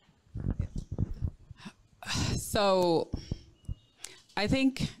 Yeah. So I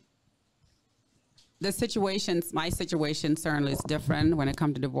think my situation certainly is different when it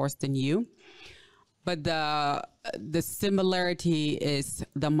comes to divorce than you. But the similarity is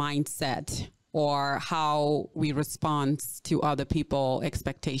the mindset or how we respond to other people's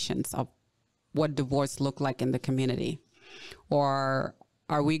expectations of what divorce look like in the community. Or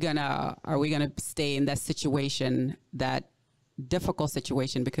are we gonna stay in that situation, that difficult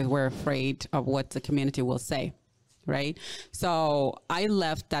situation, because we're afraid of what the community will say, right? So I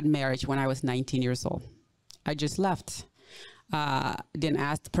left that marriage when I was 19 years old. I just left. Didn't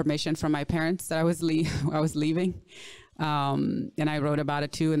ask permission from my parents that I was leaving. And I wrote about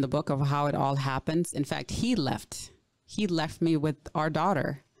it too in the book of how it all happens. In fact, he left me with our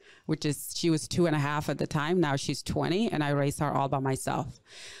daughter, she was 2.5 at the time. Now she's 20, and I raised her all by myself.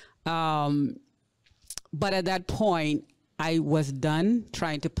 But at that point, I was done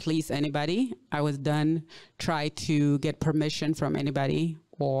trying to please anybody. I was done trying to get permission from anybody,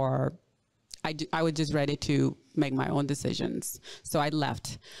 or I was just ready to make my own decisions. So I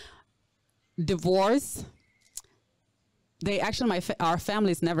left. Divorce, our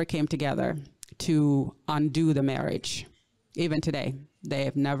families never came together to undo the marriage. Even today, they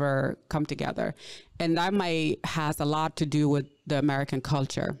have never come together. And that has a lot to do with the American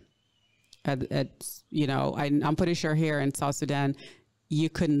culture. I'm pretty sure here in South Sudan, you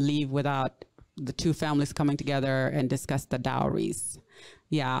couldn't leave without the two families coming together and discuss the dowries.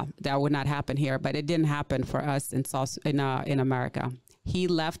 Yeah, that would not happen here, but it didn't happen for us in America. He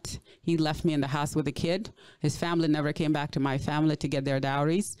left me in the house with a kid. His family never came back to my family to get their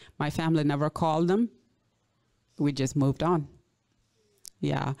dowries. My family never called them. We just moved on.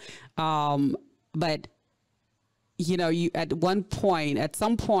 Yeah. But at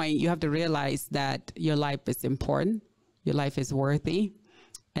some point, you have to realize that your life is important, your life is worthy,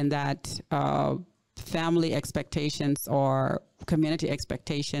 and that family expectations or community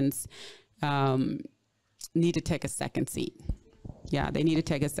expectations need to take a second seat. Yeah, they need to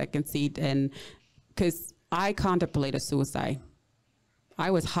take a second seat. And because I contemplated suicide. I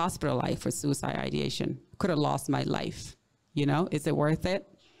was hospitalized for suicide ideation. Could have lost my life. Is it worth it?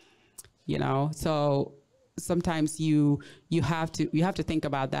 So sometimes you have to think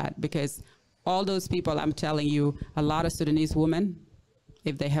about that, because all those people, I'm telling you, a lot of Sudanese women,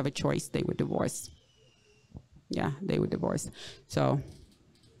 if they have a choice, they would divorce. Yeah, they would divorce. So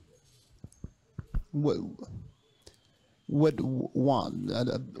why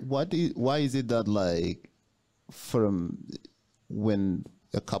is it that, like, from when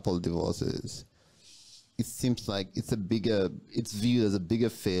a couple divorces, it seems like it's viewed as a bigger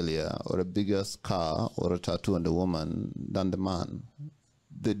failure or a bigger scar or a tattoo on the woman than the man?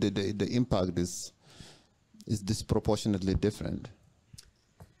 The impact is disproportionately different.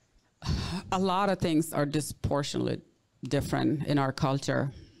 A lot of things are disproportionately different in our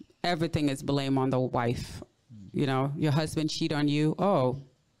culture. Everything is blame on the wife. Your husband cheat on you. Oh,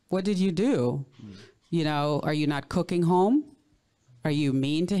 what did you do? Are you not cooking home? Are you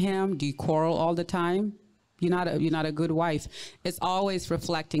mean to him? Do you quarrel all the time? You're not a good wife. It's always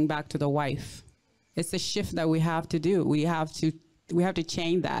reflecting back to the wife. It's a shift that we have to do. We have to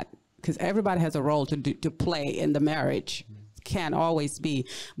change that, because everybody has a role to play in the marriage. Can't always be.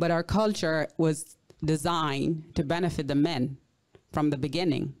 But our culture was designed to benefit the men from the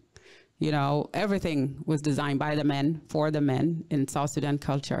beginning. Everything was designed by the men, for the men in South Sudan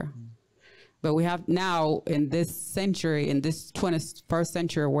culture. But we have now, in this century, in this 21st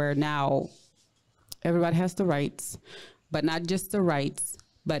century, where now everybody has the rights, but not just the rights,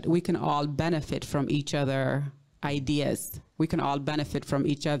 but we can all benefit from each other ideas. We can all benefit from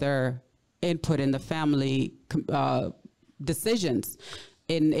each other input in the family decisions,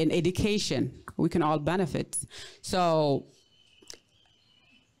 in education. We can all benefit. So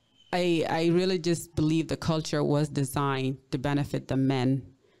I really just believe the culture was designed to benefit the men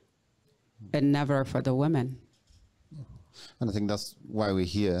and never for the women. And I think that's why we're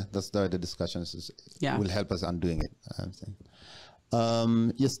here. That's why the discussions will help us undoing it. I'm saying.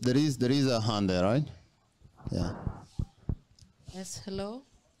 Yes, there is a hand there, right? Yeah. Yes, hello.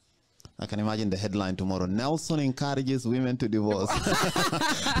 I can imagine the headline tomorrow: Nelson encourages women to divorce.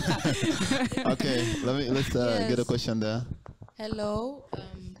 Okay, let's get a question there. Hello,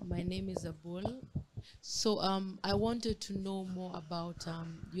 my name is Abul. So I wanted to know more about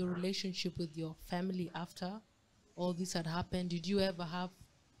your relationship with your family after all this had happened. Did you ever have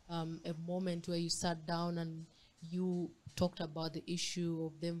a moment where you sat down and you talked about the issue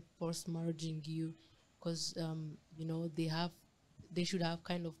of them forced marrying you? Because they should have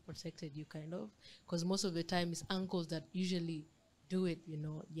kind of protected you, because most of the time it's uncles that usually do it,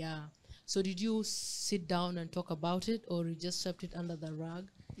 yeah. So did you sit down and talk about it, or you just swept it under the rug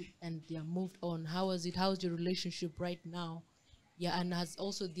and moved on? How was it? How's your relationship right now? Yeah, and has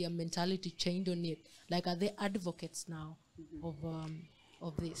also their mentality changed on it? Like, are they advocates now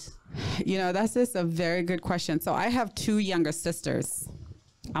of this? That's just a very good question. So I have two younger sisters.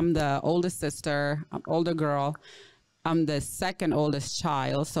 I'm the oldest sister, I'm older girl. I'm the second oldest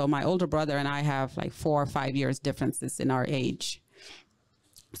child. So my older brother and I have like 4 or 5 years differences in our age.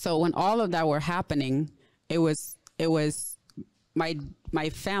 So when all of that were happening, it was my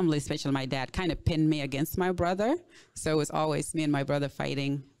family, especially my dad, kind of pinned me against my brother. So it was always me and my brother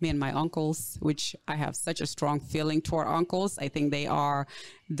fighting, me and my uncles, which I have such a strong feeling toward uncles. I think they are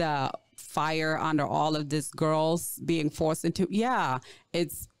the fire under all of these girls being forced into. Yeah,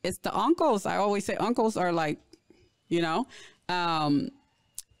 it's the uncles. I always say uncles are like, and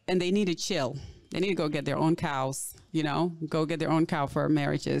and they need to chill. They need to go get their own cows, you know, go get their own cow for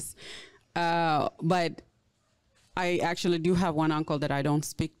marriages. But I actually do have one uncle that I don't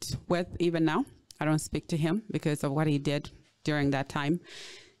speak with even now. I don't speak to him because of what he did during that time.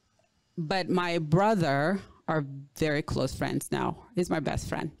 But my brother are very close friends now. He's my best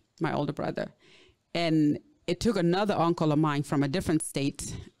friend, my older brother. And it took another uncle of mine from a different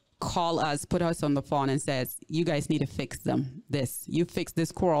state call us, put us on the phone and says, you guys need to fix this. You fix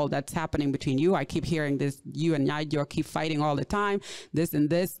this quarrel that's happening between you. I keep hearing this, you and Nyajuok keep fighting all the time, this and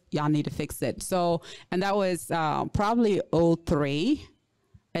this, y'all need to fix it. So, and that was probably 2003.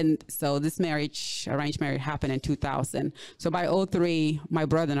 And so this arranged marriage happened in 2000. So by 2003, my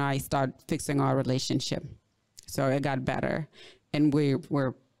brother and I started fixing our relationship. So it got better. And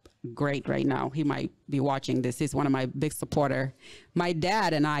we're great right now. He might be watching this. He's one of my big supporter. My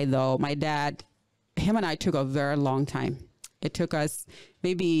dad and I, though, him and I took a very long time. It took us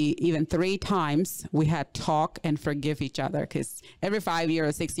maybe even 3 times we had talk and forgive each other, because every 5 years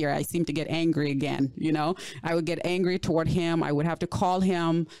or 6 years, I seem to get angry again. You know, I would get angry toward him. I would have to call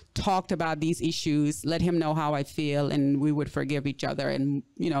him, talk about these issues, let him know how I feel, and we would forgive each other and,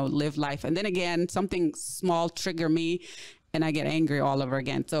 you know, live life. And then again, something small trigger me and I get angry all over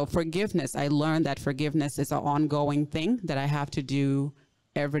again. So forgiveness, I learned that forgiveness is an ongoing thing that I have to do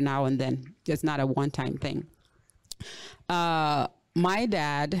every now and then. It's not a one-time thing. My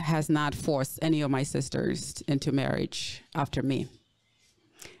dad has not forced any of my sisters into marriage after me.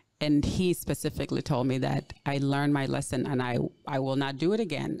 And he specifically told me that I learned my lesson and I will not do it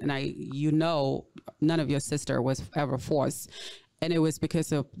again. And you know, none of your sister was ever forced. And it was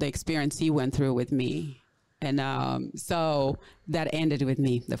because of the experience he went through with me. And so that ended with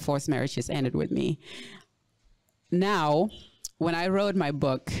me. The forced marriage just ended with me. Now, when I wrote my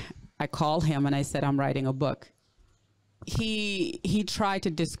book, I called him and I said, I'm writing a book. He tried to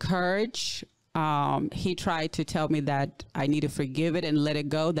discourage. He tried to tell me that I need to forgive it and let it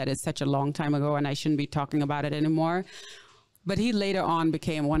go, that it's such a long time ago and I shouldn't be talking about it anymore. But he later on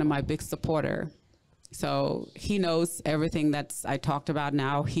became one of my big supporters. So he knows everything that I talked about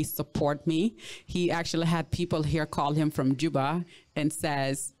now. He support me. He actually had people here call him from Juba and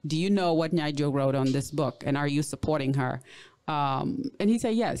says, do you know what Nyajuok wrote on this book? And are you supporting her? And he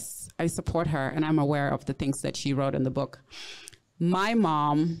said, yes, I support her. And I'm aware of the things that she wrote in the book. My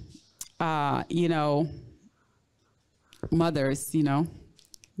mom, you know, mothers, you know,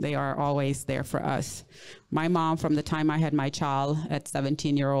 they are always there for us. My mom, from the time I had my child at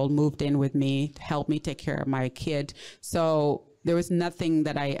 17-year-old, moved in with me to help me take care of my kid. So there was nothing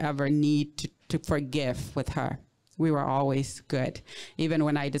that I ever need to forgive with her. We were always good. Even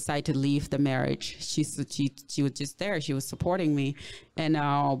when I decided to leave the marriage, she was just there. She was supporting me. And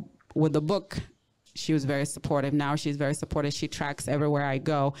with the book, she was very supportive. Now she's very supportive. She tracks everywhere I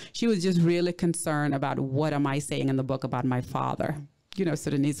go. She was just really concerned about what am I saying in the book about my father. You know,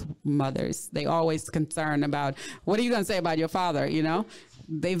 Sudanese mothers, they always concerned about, what are you going to say about your father, you know?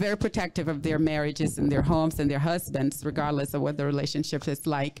 They're very protective of their marriages and their homes and their husbands, regardless of what the relationship is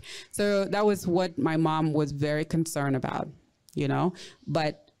like. So that was what my mom was very concerned about, you know?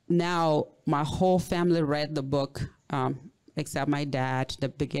 But now my whole family read the book, except my dad, the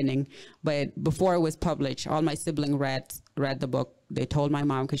beginning. But before it was published, all my siblings read the book. They told my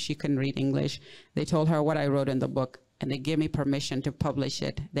mom, because she couldn't read English, they told her what I wrote in the book. And they gave me permission to publish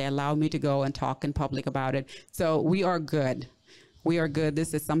it. They allowed me to go and talk in public about it. So we are good. We are good.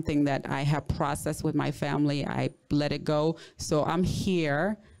 This is something that I have processed with my family. I let it go. So I'm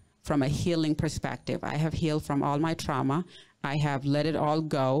here from a healing perspective. I have healed from all my trauma. I have let it all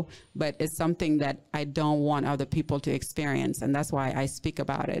go, but it's something that I don't want other people to experience. And that's why I speak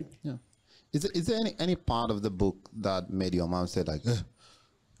about it. Yeah. Is there any part of the book that made your mom say like, ugh?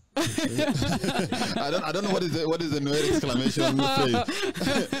 I don't know what is the no exclamation phrase.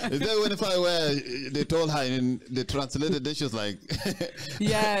 Is there any part where they told her and they translated this? She was like,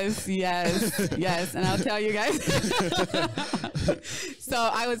 yes, and I'll tell you guys. So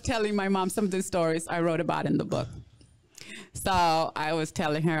I was telling my mom some of the stories I wrote about in the book. So I was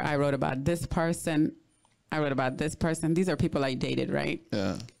telling her I wrote about this person. I wrote about this person. These are people I dated, right?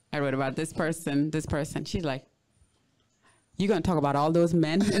 Yeah. I wrote about this person, this person. She's like, you going to talk about all those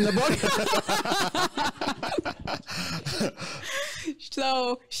men in the book?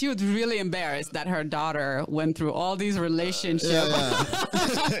 So she was really embarrassed that her daughter went through all these relationships.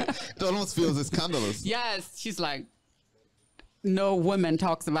 It almost feels scandalous. Yes. She's like, no woman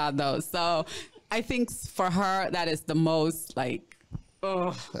talks about those. So I think for her, that is the most like,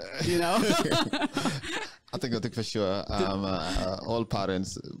 oh, you know. I think for sure all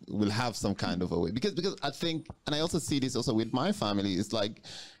parents will have some kind of a way, because I think, and I also see this also with my family, it's like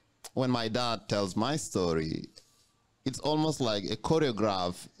when my dad tells my story, it's almost like a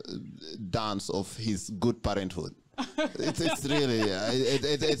choreographed dance of his good parenthood. It's really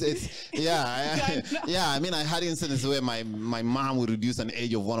yeah. I mean, I had incidents where my mom would reduce an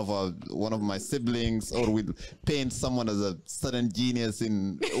age of one of my siblings, or would paint someone as a certain genius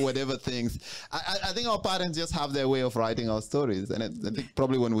in whatever things. I think our parents just have their way of writing our stories, and I think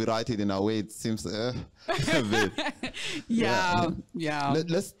probably when we write it in our way, it seems a bit. Yeah.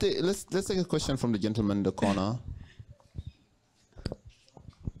 Let's take a question from the gentleman in the corner.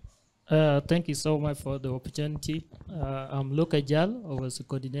 Thank you so much for the opportunity. I'm Luka Jal. I was a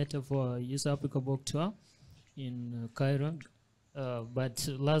coordinator for East Africa Book Tour in Cairo. But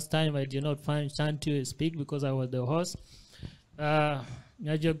last time I did not find time to speak because I was the host.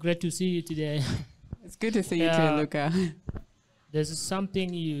 Najuok, great to see you today. It's good to see you too, Luka. There's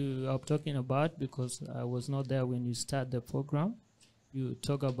something you are talking about because I was not there when you start the program. You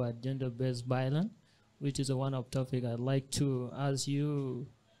talk about gender-based violence, which is one of topic I'd like to ask you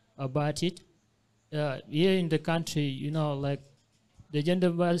about it. Here in the country, you know, like the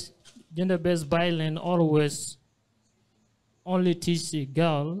gender-based violence always only teach the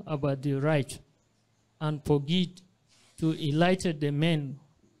girl about the right and forget to enlighten the men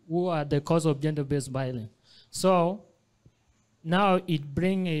who are the cause of gender-based violence. So now it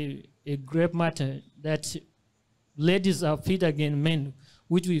brings a grave matter that ladies are fit against men,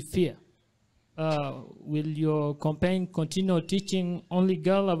 which we fear. Will your campaign continue teaching only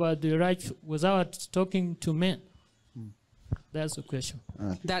girls about the right without talking to men? That's the question.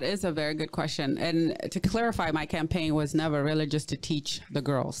 That is a very good question. And to clarify, my campaign was never really just to teach the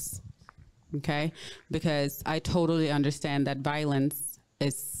girls, okay? Because I totally understand that violence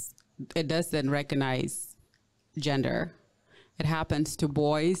it doesn't recognize gender. It happens to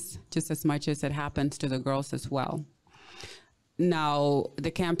boys just as much as it happens to the girls as well. Now, the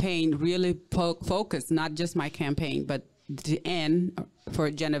campaign really focused, not just my campaign, but to end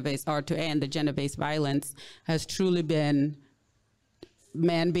the gender-based violence has truly been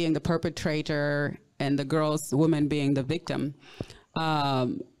men being the perpetrator and the women being the victim.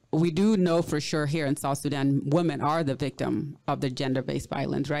 We do know for sure here in South Sudan, women are the victim of the gender-based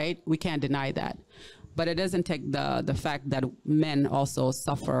violence, right? We can't deny that. But it doesn't take the fact that men also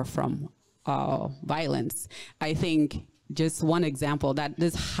suffer from violence. I think just one example, that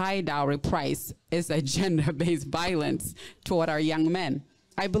this high dowry price is a gender-based violence toward our young men.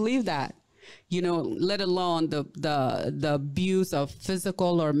 I believe that, you know, let alone the abuse of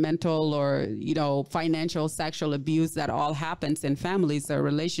physical or mental or, you know, financial, sexual abuse that all happens in families or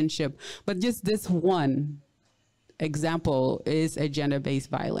relationship. But just this one example is a gender-based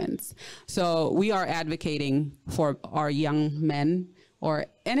violence. So we are advocating for our young men or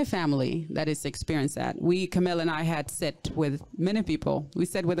any family that is experienced that. Camille and I had sit with many people. We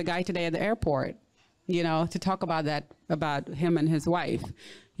sat with a guy today at the airport, you know, to talk about that, about him and his wife,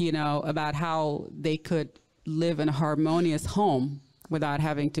 you know, about how they could live in a harmonious home without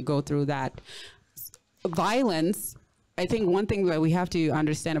having to go through that. Violence, I think one thing that we have to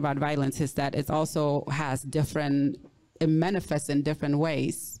understand about violence is that it also has it manifests in different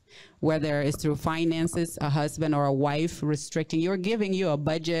ways. Whether it's through finances, a husband or a wife giving you a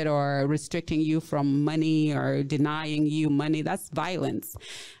budget or restricting you from money or denying you money, that's violence.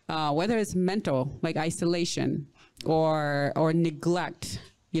 Whether it's mental, like isolation or neglect,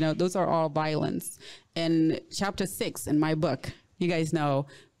 you know, those are all violence. In chapter 6 in my book, you guys know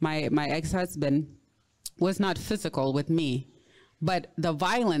my ex-husband was not physical with me, but the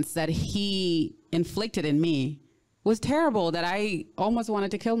violence that he inflicted in me was terrible, that I almost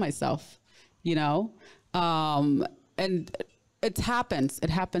wanted to kill myself, you know? And it happens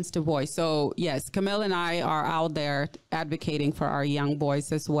to boys. So yes, Camille and I are out there advocating for our young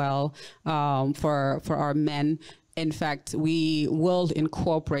boys as well, for our men. In fact, we will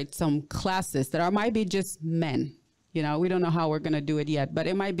incorporate some classes that might be just men. You know, we don't know how we're going to do it yet, but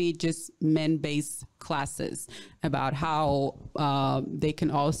it might be just men-based classes about how they can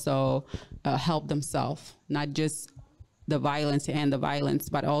also help themselves, not just the violence and the violence,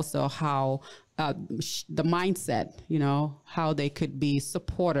 but also how the mindset, you know, how they could be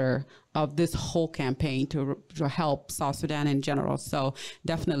supporter of this whole campaign to help South Sudan in general. So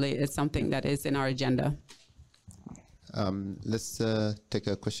definitely it's something that is in our agenda. Let's take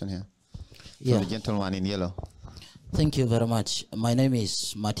a question here. Yeah. From the gentleman in yellow. Thank you very much. My name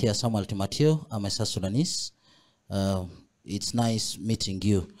is Matia Samuel Timatio. I'm a South Sudanese. It's nice meeting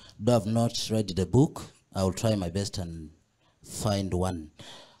you. Though I've not read the book, I will try my best and find one.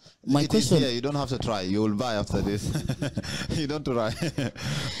 My question. Yeah, you don't have to try. You will buy after this. You don't try.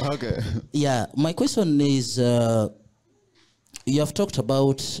 Okay. Yeah, my question is, You have talked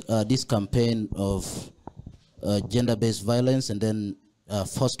about this campaign of gender-based violence and then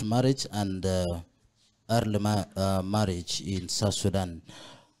forced marriage and early marriage in South Sudan.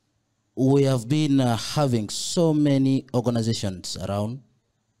 We have been having so many organizations around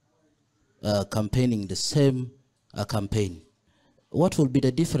campaigning the same campaign. What will be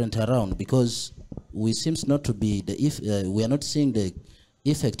the difference around? Because we seems not to be we are not seeing the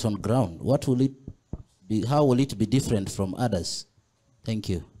effect on ground. What will it be? How will it be different from others? Thank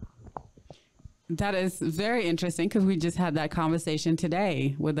you. That is very interesting because we just had that conversation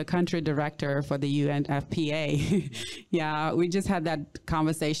today with the country director for the UNFPA. Yeah, we just had that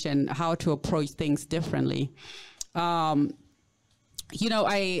conversation, how to approach things differently. You know,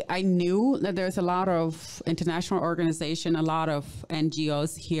 I knew that there's a lot of international organization, a lot of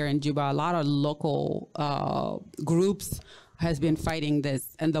NGOs here in Juba, a lot of local groups has been fighting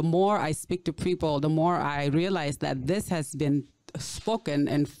this. And the more I speak to people, the more I realize that this has been spoken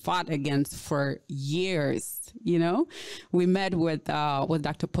and fought against for years. You know, we met with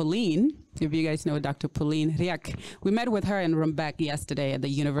Dr. Pauline. If you guys know Dr. Pauline Riak, we met with her in Rumbek yesterday at the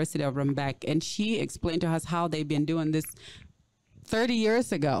University of Rumbek, and she explained to us how they've been doing this 30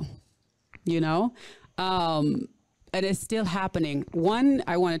 years ago, you know, and it's still happening. One,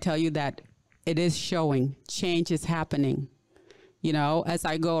 I want to tell you that it is showing change is happening. You know, as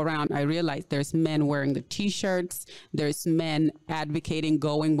I go around, I realize there's men wearing the t-shirts, there's men advocating,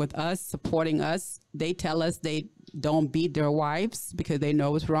 going with us, supporting us. They tell us they don't beat their wives because they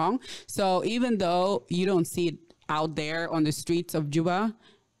know it's wrong. So even though you don't see it out there on the streets of Juba,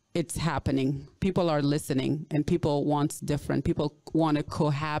 it's happening. People are listening, and people want different. People want to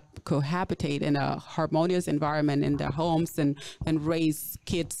cohabitate in a harmonious environment in their homes and raise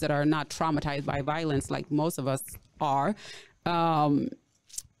kids that are not traumatized by violence like most of us are.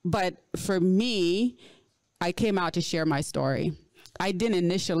 But for me, I came out to share my story. I didn't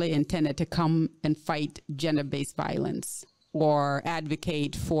initially intend to come and fight gender-based violence or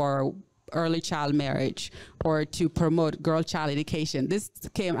advocate for early child marriage or to promote girl-child education. This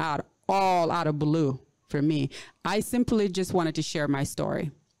came out all out of blue for me. I simply just wanted to share my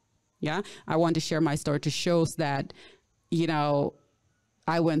story. Yeah, I wanted to share my story to show that, you know,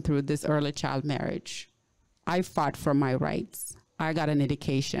 I went through this early child marriage. I fought for my rights. I got an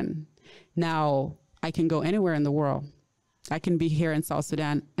education. Now I can go anywhere in the world. I can be here in South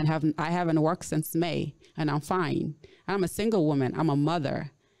Sudan and I haven't worked since May, and I'm fine. I'm a single woman. I'm a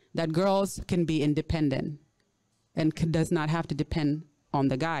mother. That girls can be independent and does not have to depend on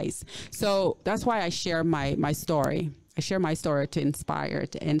the guys. So that's why I share my story. I share my story to inspire,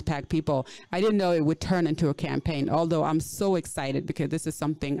 to impact people. I didn't know it would turn into a campaign, although I'm so excited because this is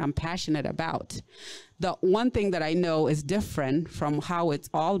something I'm passionate about. The one thing that I know is different from how it's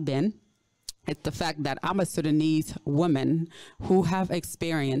all been, it's the fact that I'm a Sudanese woman who have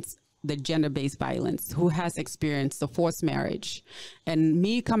experienced the gender-based violence, who has experienced the forced marriage. And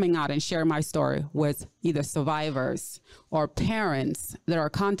me coming out and share my story with either survivors or parents that are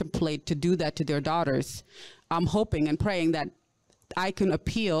contemplate to do that to their daughters, I'm hoping and praying that I can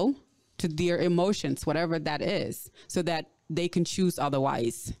appeal to their emotions, whatever that is, so that they can choose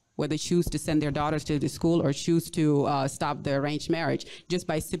otherwise, whether choose to send their daughters to the school or choose to stop the arranged marriage, just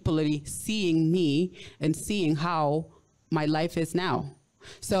by simply seeing me and seeing how my life is now.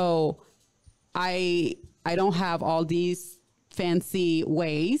 So I don't have all these fancy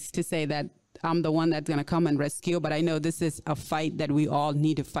ways to say that I'm the one that's going to come and rescue, but I know this is a fight that we all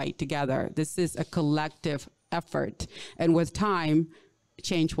need to fight together. This is a collective effort, and with time,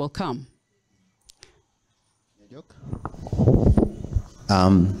 change will come.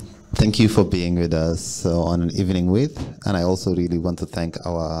 Thank you for being with us on an evening with, and I also really want to thank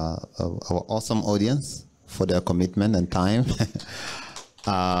our awesome audience for their commitment and time.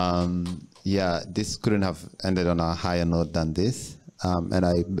 Yeah, this couldn't have ended on a higher note than this. And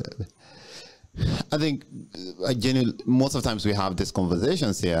I think genuinely, most of the times we have these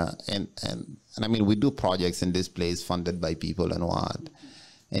conversations here, and I mean, we do projects in this place funded by people and what,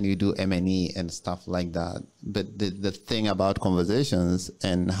 and you do M&E and stuff like that. But the thing about conversations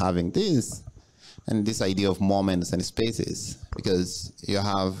and having this, and this idea of moments and spaces, because you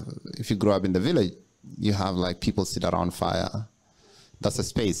have, if you grow up in the village, you have like people sit around fire. That's a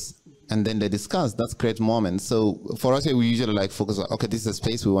space. And then they discuss, that's create moments. So for us here, we usually like focus on, okay, this is a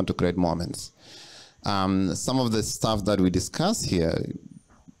space, we want to create moments. Some of the stuff that we discuss here,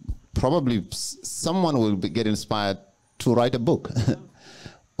 probably someone will get inspired to write a book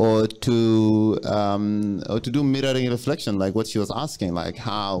or to do mirroring reflection, like what she was asking, like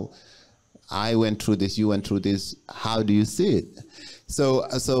how I went through this, you went through this, how do you see it? So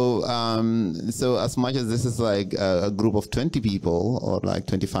as much as this is like a group of 20 people or like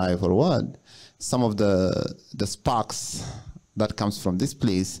 25 or what, some of the sparks that comes from this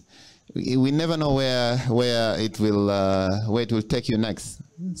place, we never know where it will take you next.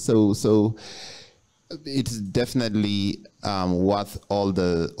 So it's definitely worth all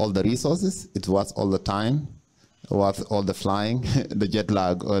the resources. It's worth all the time, worth all the flying, the jet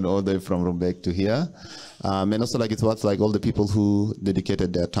lag, and all the way from Rumbek to here, and also like it's worth like all the people who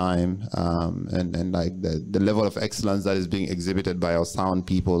dedicated their time, and like the level of excellence that is being exhibited by our sound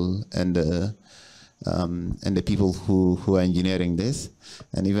people and the people who are engineering this,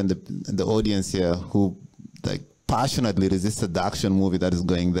 and even the audience here who like passionately resisted the action movie that is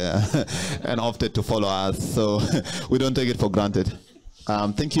going there and opted to follow us. So we don't take it for granted.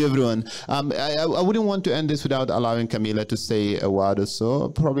 Thank you, everyone. I wouldn't want to end this without allowing Camila to say a word or so.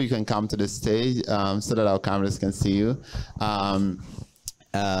 Probably you can come to the stage so that our cameras can see you. You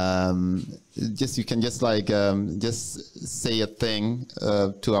can just say a thing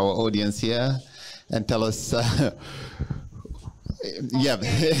to our audience here and tell us. Yeah,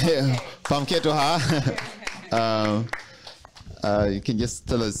 from K to her. You can just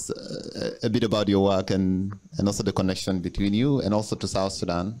tell us a bit about your work and also the connection between you and also to South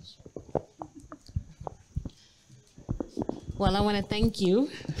Sudan. Well, I want to thank you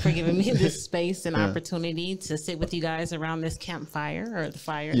for giving me this space and opportunity to sit with you guys around this campfire, or the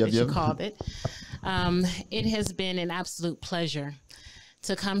fire that you called it. It has been an absolute pleasure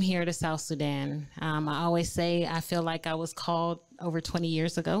to come here to South Sudan. I always say I feel like I was called over 20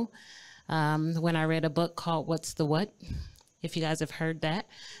 years ago when I read a book called What's the What? If you guys have heard that,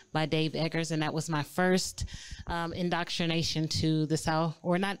 by Dave Eggers. And that was my first indoctrination to the South,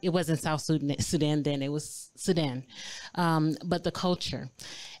 or not, it wasn't South Sudan then, it was Sudan, but the culture.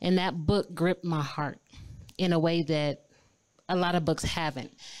 And that book gripped my heart in a way that a lot of books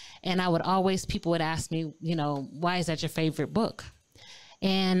haven't. And I would always, people would ask me, you know, why is that your favorite book?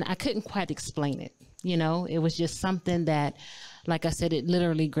 And I couldn't quite explain it. You know, it was just something that, like I said, it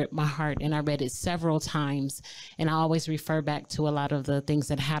literally gripped my heart, and I read it several times, and I always refer back to a lot of the things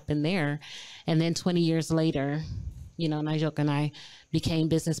that happened there. And then 20 years later, you know, Najuok and I became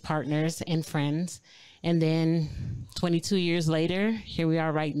business partners and friends. And then 22 years later, here we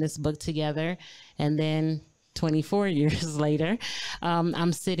are writing this book together. And then 24 years later,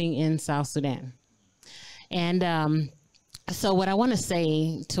 I'm sitting in South Sudan. And so what I want to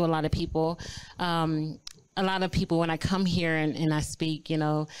say to a lot of people, when I come here and I speak, you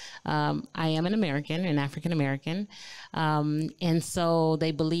know, I am an American, an African American. And so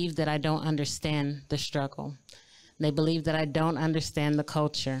they believe that I don't understand the struggle. They believe that I don't understand the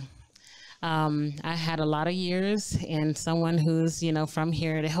culture. I had a lot of years and someone who's, you know, from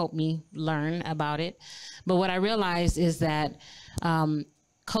here to help me learn about it. But what I realized is that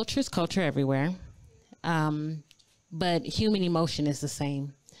culture is culture everywhere. But human emotion is the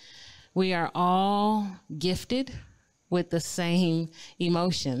same. We are all gifted with the same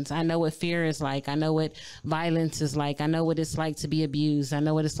emotions. I know what fear is like. I know what violence is like. I know what it's like to be abused. I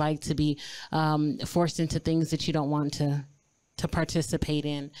know what it's like to be forced into things that you don't want to participate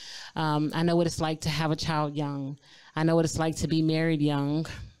in. I know what it's like to have a child young. I know what it's like to be married young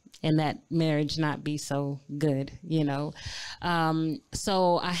and that marriage not be so good, you know.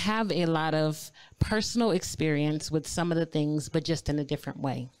 So I have a lot of personal experience with some of the things, but just in a different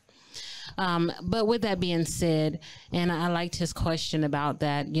way. But with that being said, and I liked his question about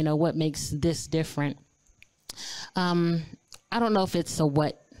that, you know, what makes this different? I don't know if it's the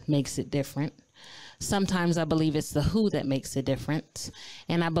what makes it different. Sometimes I believe it's the who that makes a difference.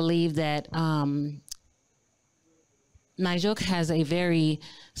 And I believe that Najuok has a very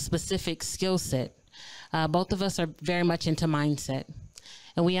specific skill set. Both of us are very much into mindset.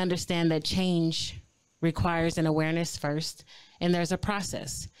 And we understand that change requires an awareness first, and there's a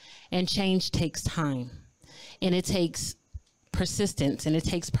process. And change takes time. And it takes persistence, and it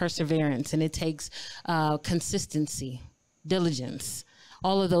takes perseverance, and it takes consistency, diligence,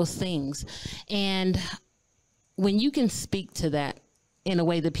 all of those things. And when you can speak to that in a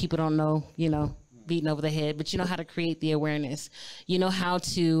way that people don't know, you know, beating over the head, but you know how to create the awareness. You know how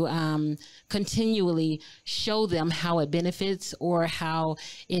to continually show them how it benefits or how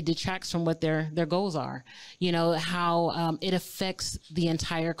it detracts from what their goals are. You know, how it affects the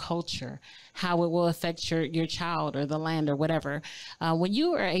entire culture, how it will affect your child or the land or whatever. When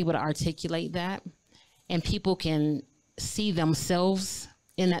you are able to articulate that and people can see themselves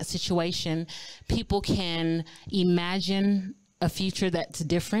in that situation, people can imagine a future that's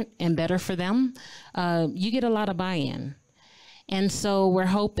different and better for them, you get a lot of buy-in. And so we're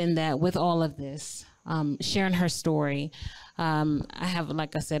hoping that with all of this, sharing her story. I have,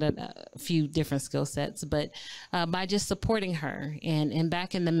 like I said, a few different skill sets, but by just supporting her and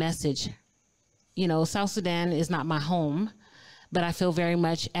backing the message, you know, South Sudan is not my home, but I feel very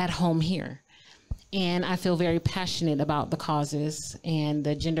much at home here. And I feel very passionate about the causes and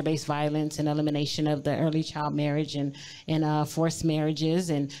the gender-based violence and elimination of the early child marriage and forced marriages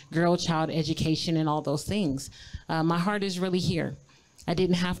and girl-child education and all those things. My heart is really here. I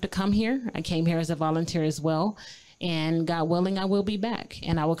didn't have to come here. I came here as a volunteer as well. And God willing, I will be back.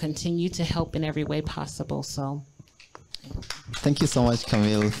 And I will continue to help in every way possible. So. Thank you so much,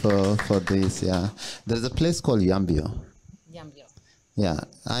 Camille, for this. Yeah, there's a place called Yambio. Yambio. Yeah,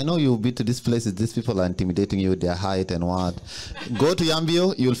 I know you'll be to these places. These people are intimidating you with their height and what. Go to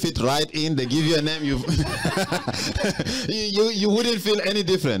Yambio, you'll fit right in. They give you a name, you wouldn't feel any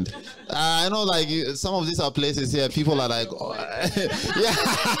different. I know, like some of these are places here. People are like, oh, yeah.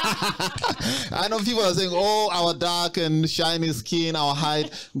 I know people are saying, oh, our dark and shiny skin, our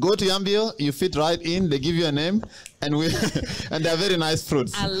height. Go to Yambio, you fit right in. They give you a name. And and they're very nice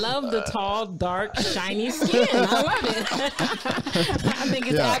fruits. I love the tall, dark, shiny skin. I love it. I think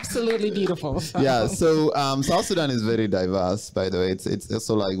it's absolutely beautiful. So. Yeah. So South Sudan is very diverse. By the way, it's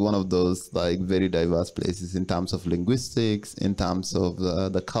also like one of those like very diverse places in terms of linguistics, in terms of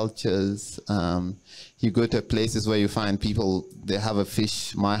the cultures. You go to places where you find people they have a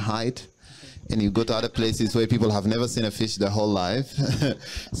fish my height. And you go to other places where people have never seen a fish their whole life.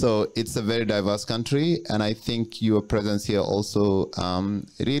 So it's a very diverse country. And I think your presence here also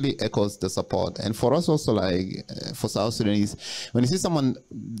really echoes the support. And for us also, like for South Sudanese, when you see someone,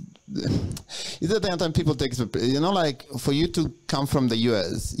 is it the time people take, you know, like for you to come from the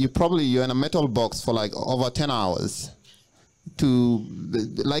US, you're in a metal box for like over 10 hours to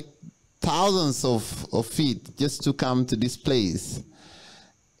like thousands of feet just to come to this place.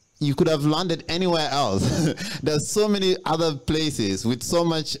 You could have landed anywhere else. There's so many other places with so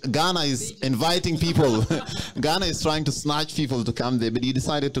much. Ghana is inviting people. Ghana is trying to snatch people to come there, but you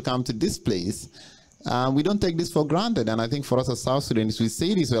decided to come to this place. We don't take this for granted, and I think for us as South Sudanese, we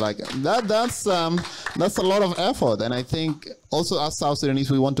see this, we're like, that's a lot of effort, and I think also as South Sudanese,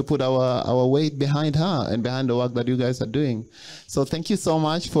 we want to put our weight behind her and behind the work that you guys are doing. So thank you so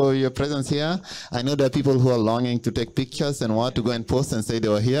much for your presence here. I know there are people who are longing to take pictures and want to go and post and say they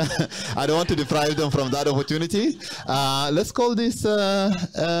were here. I don't want to deprive them from that opportunity. Let's call this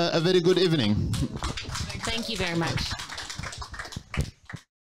a very good evening. Thank you very much.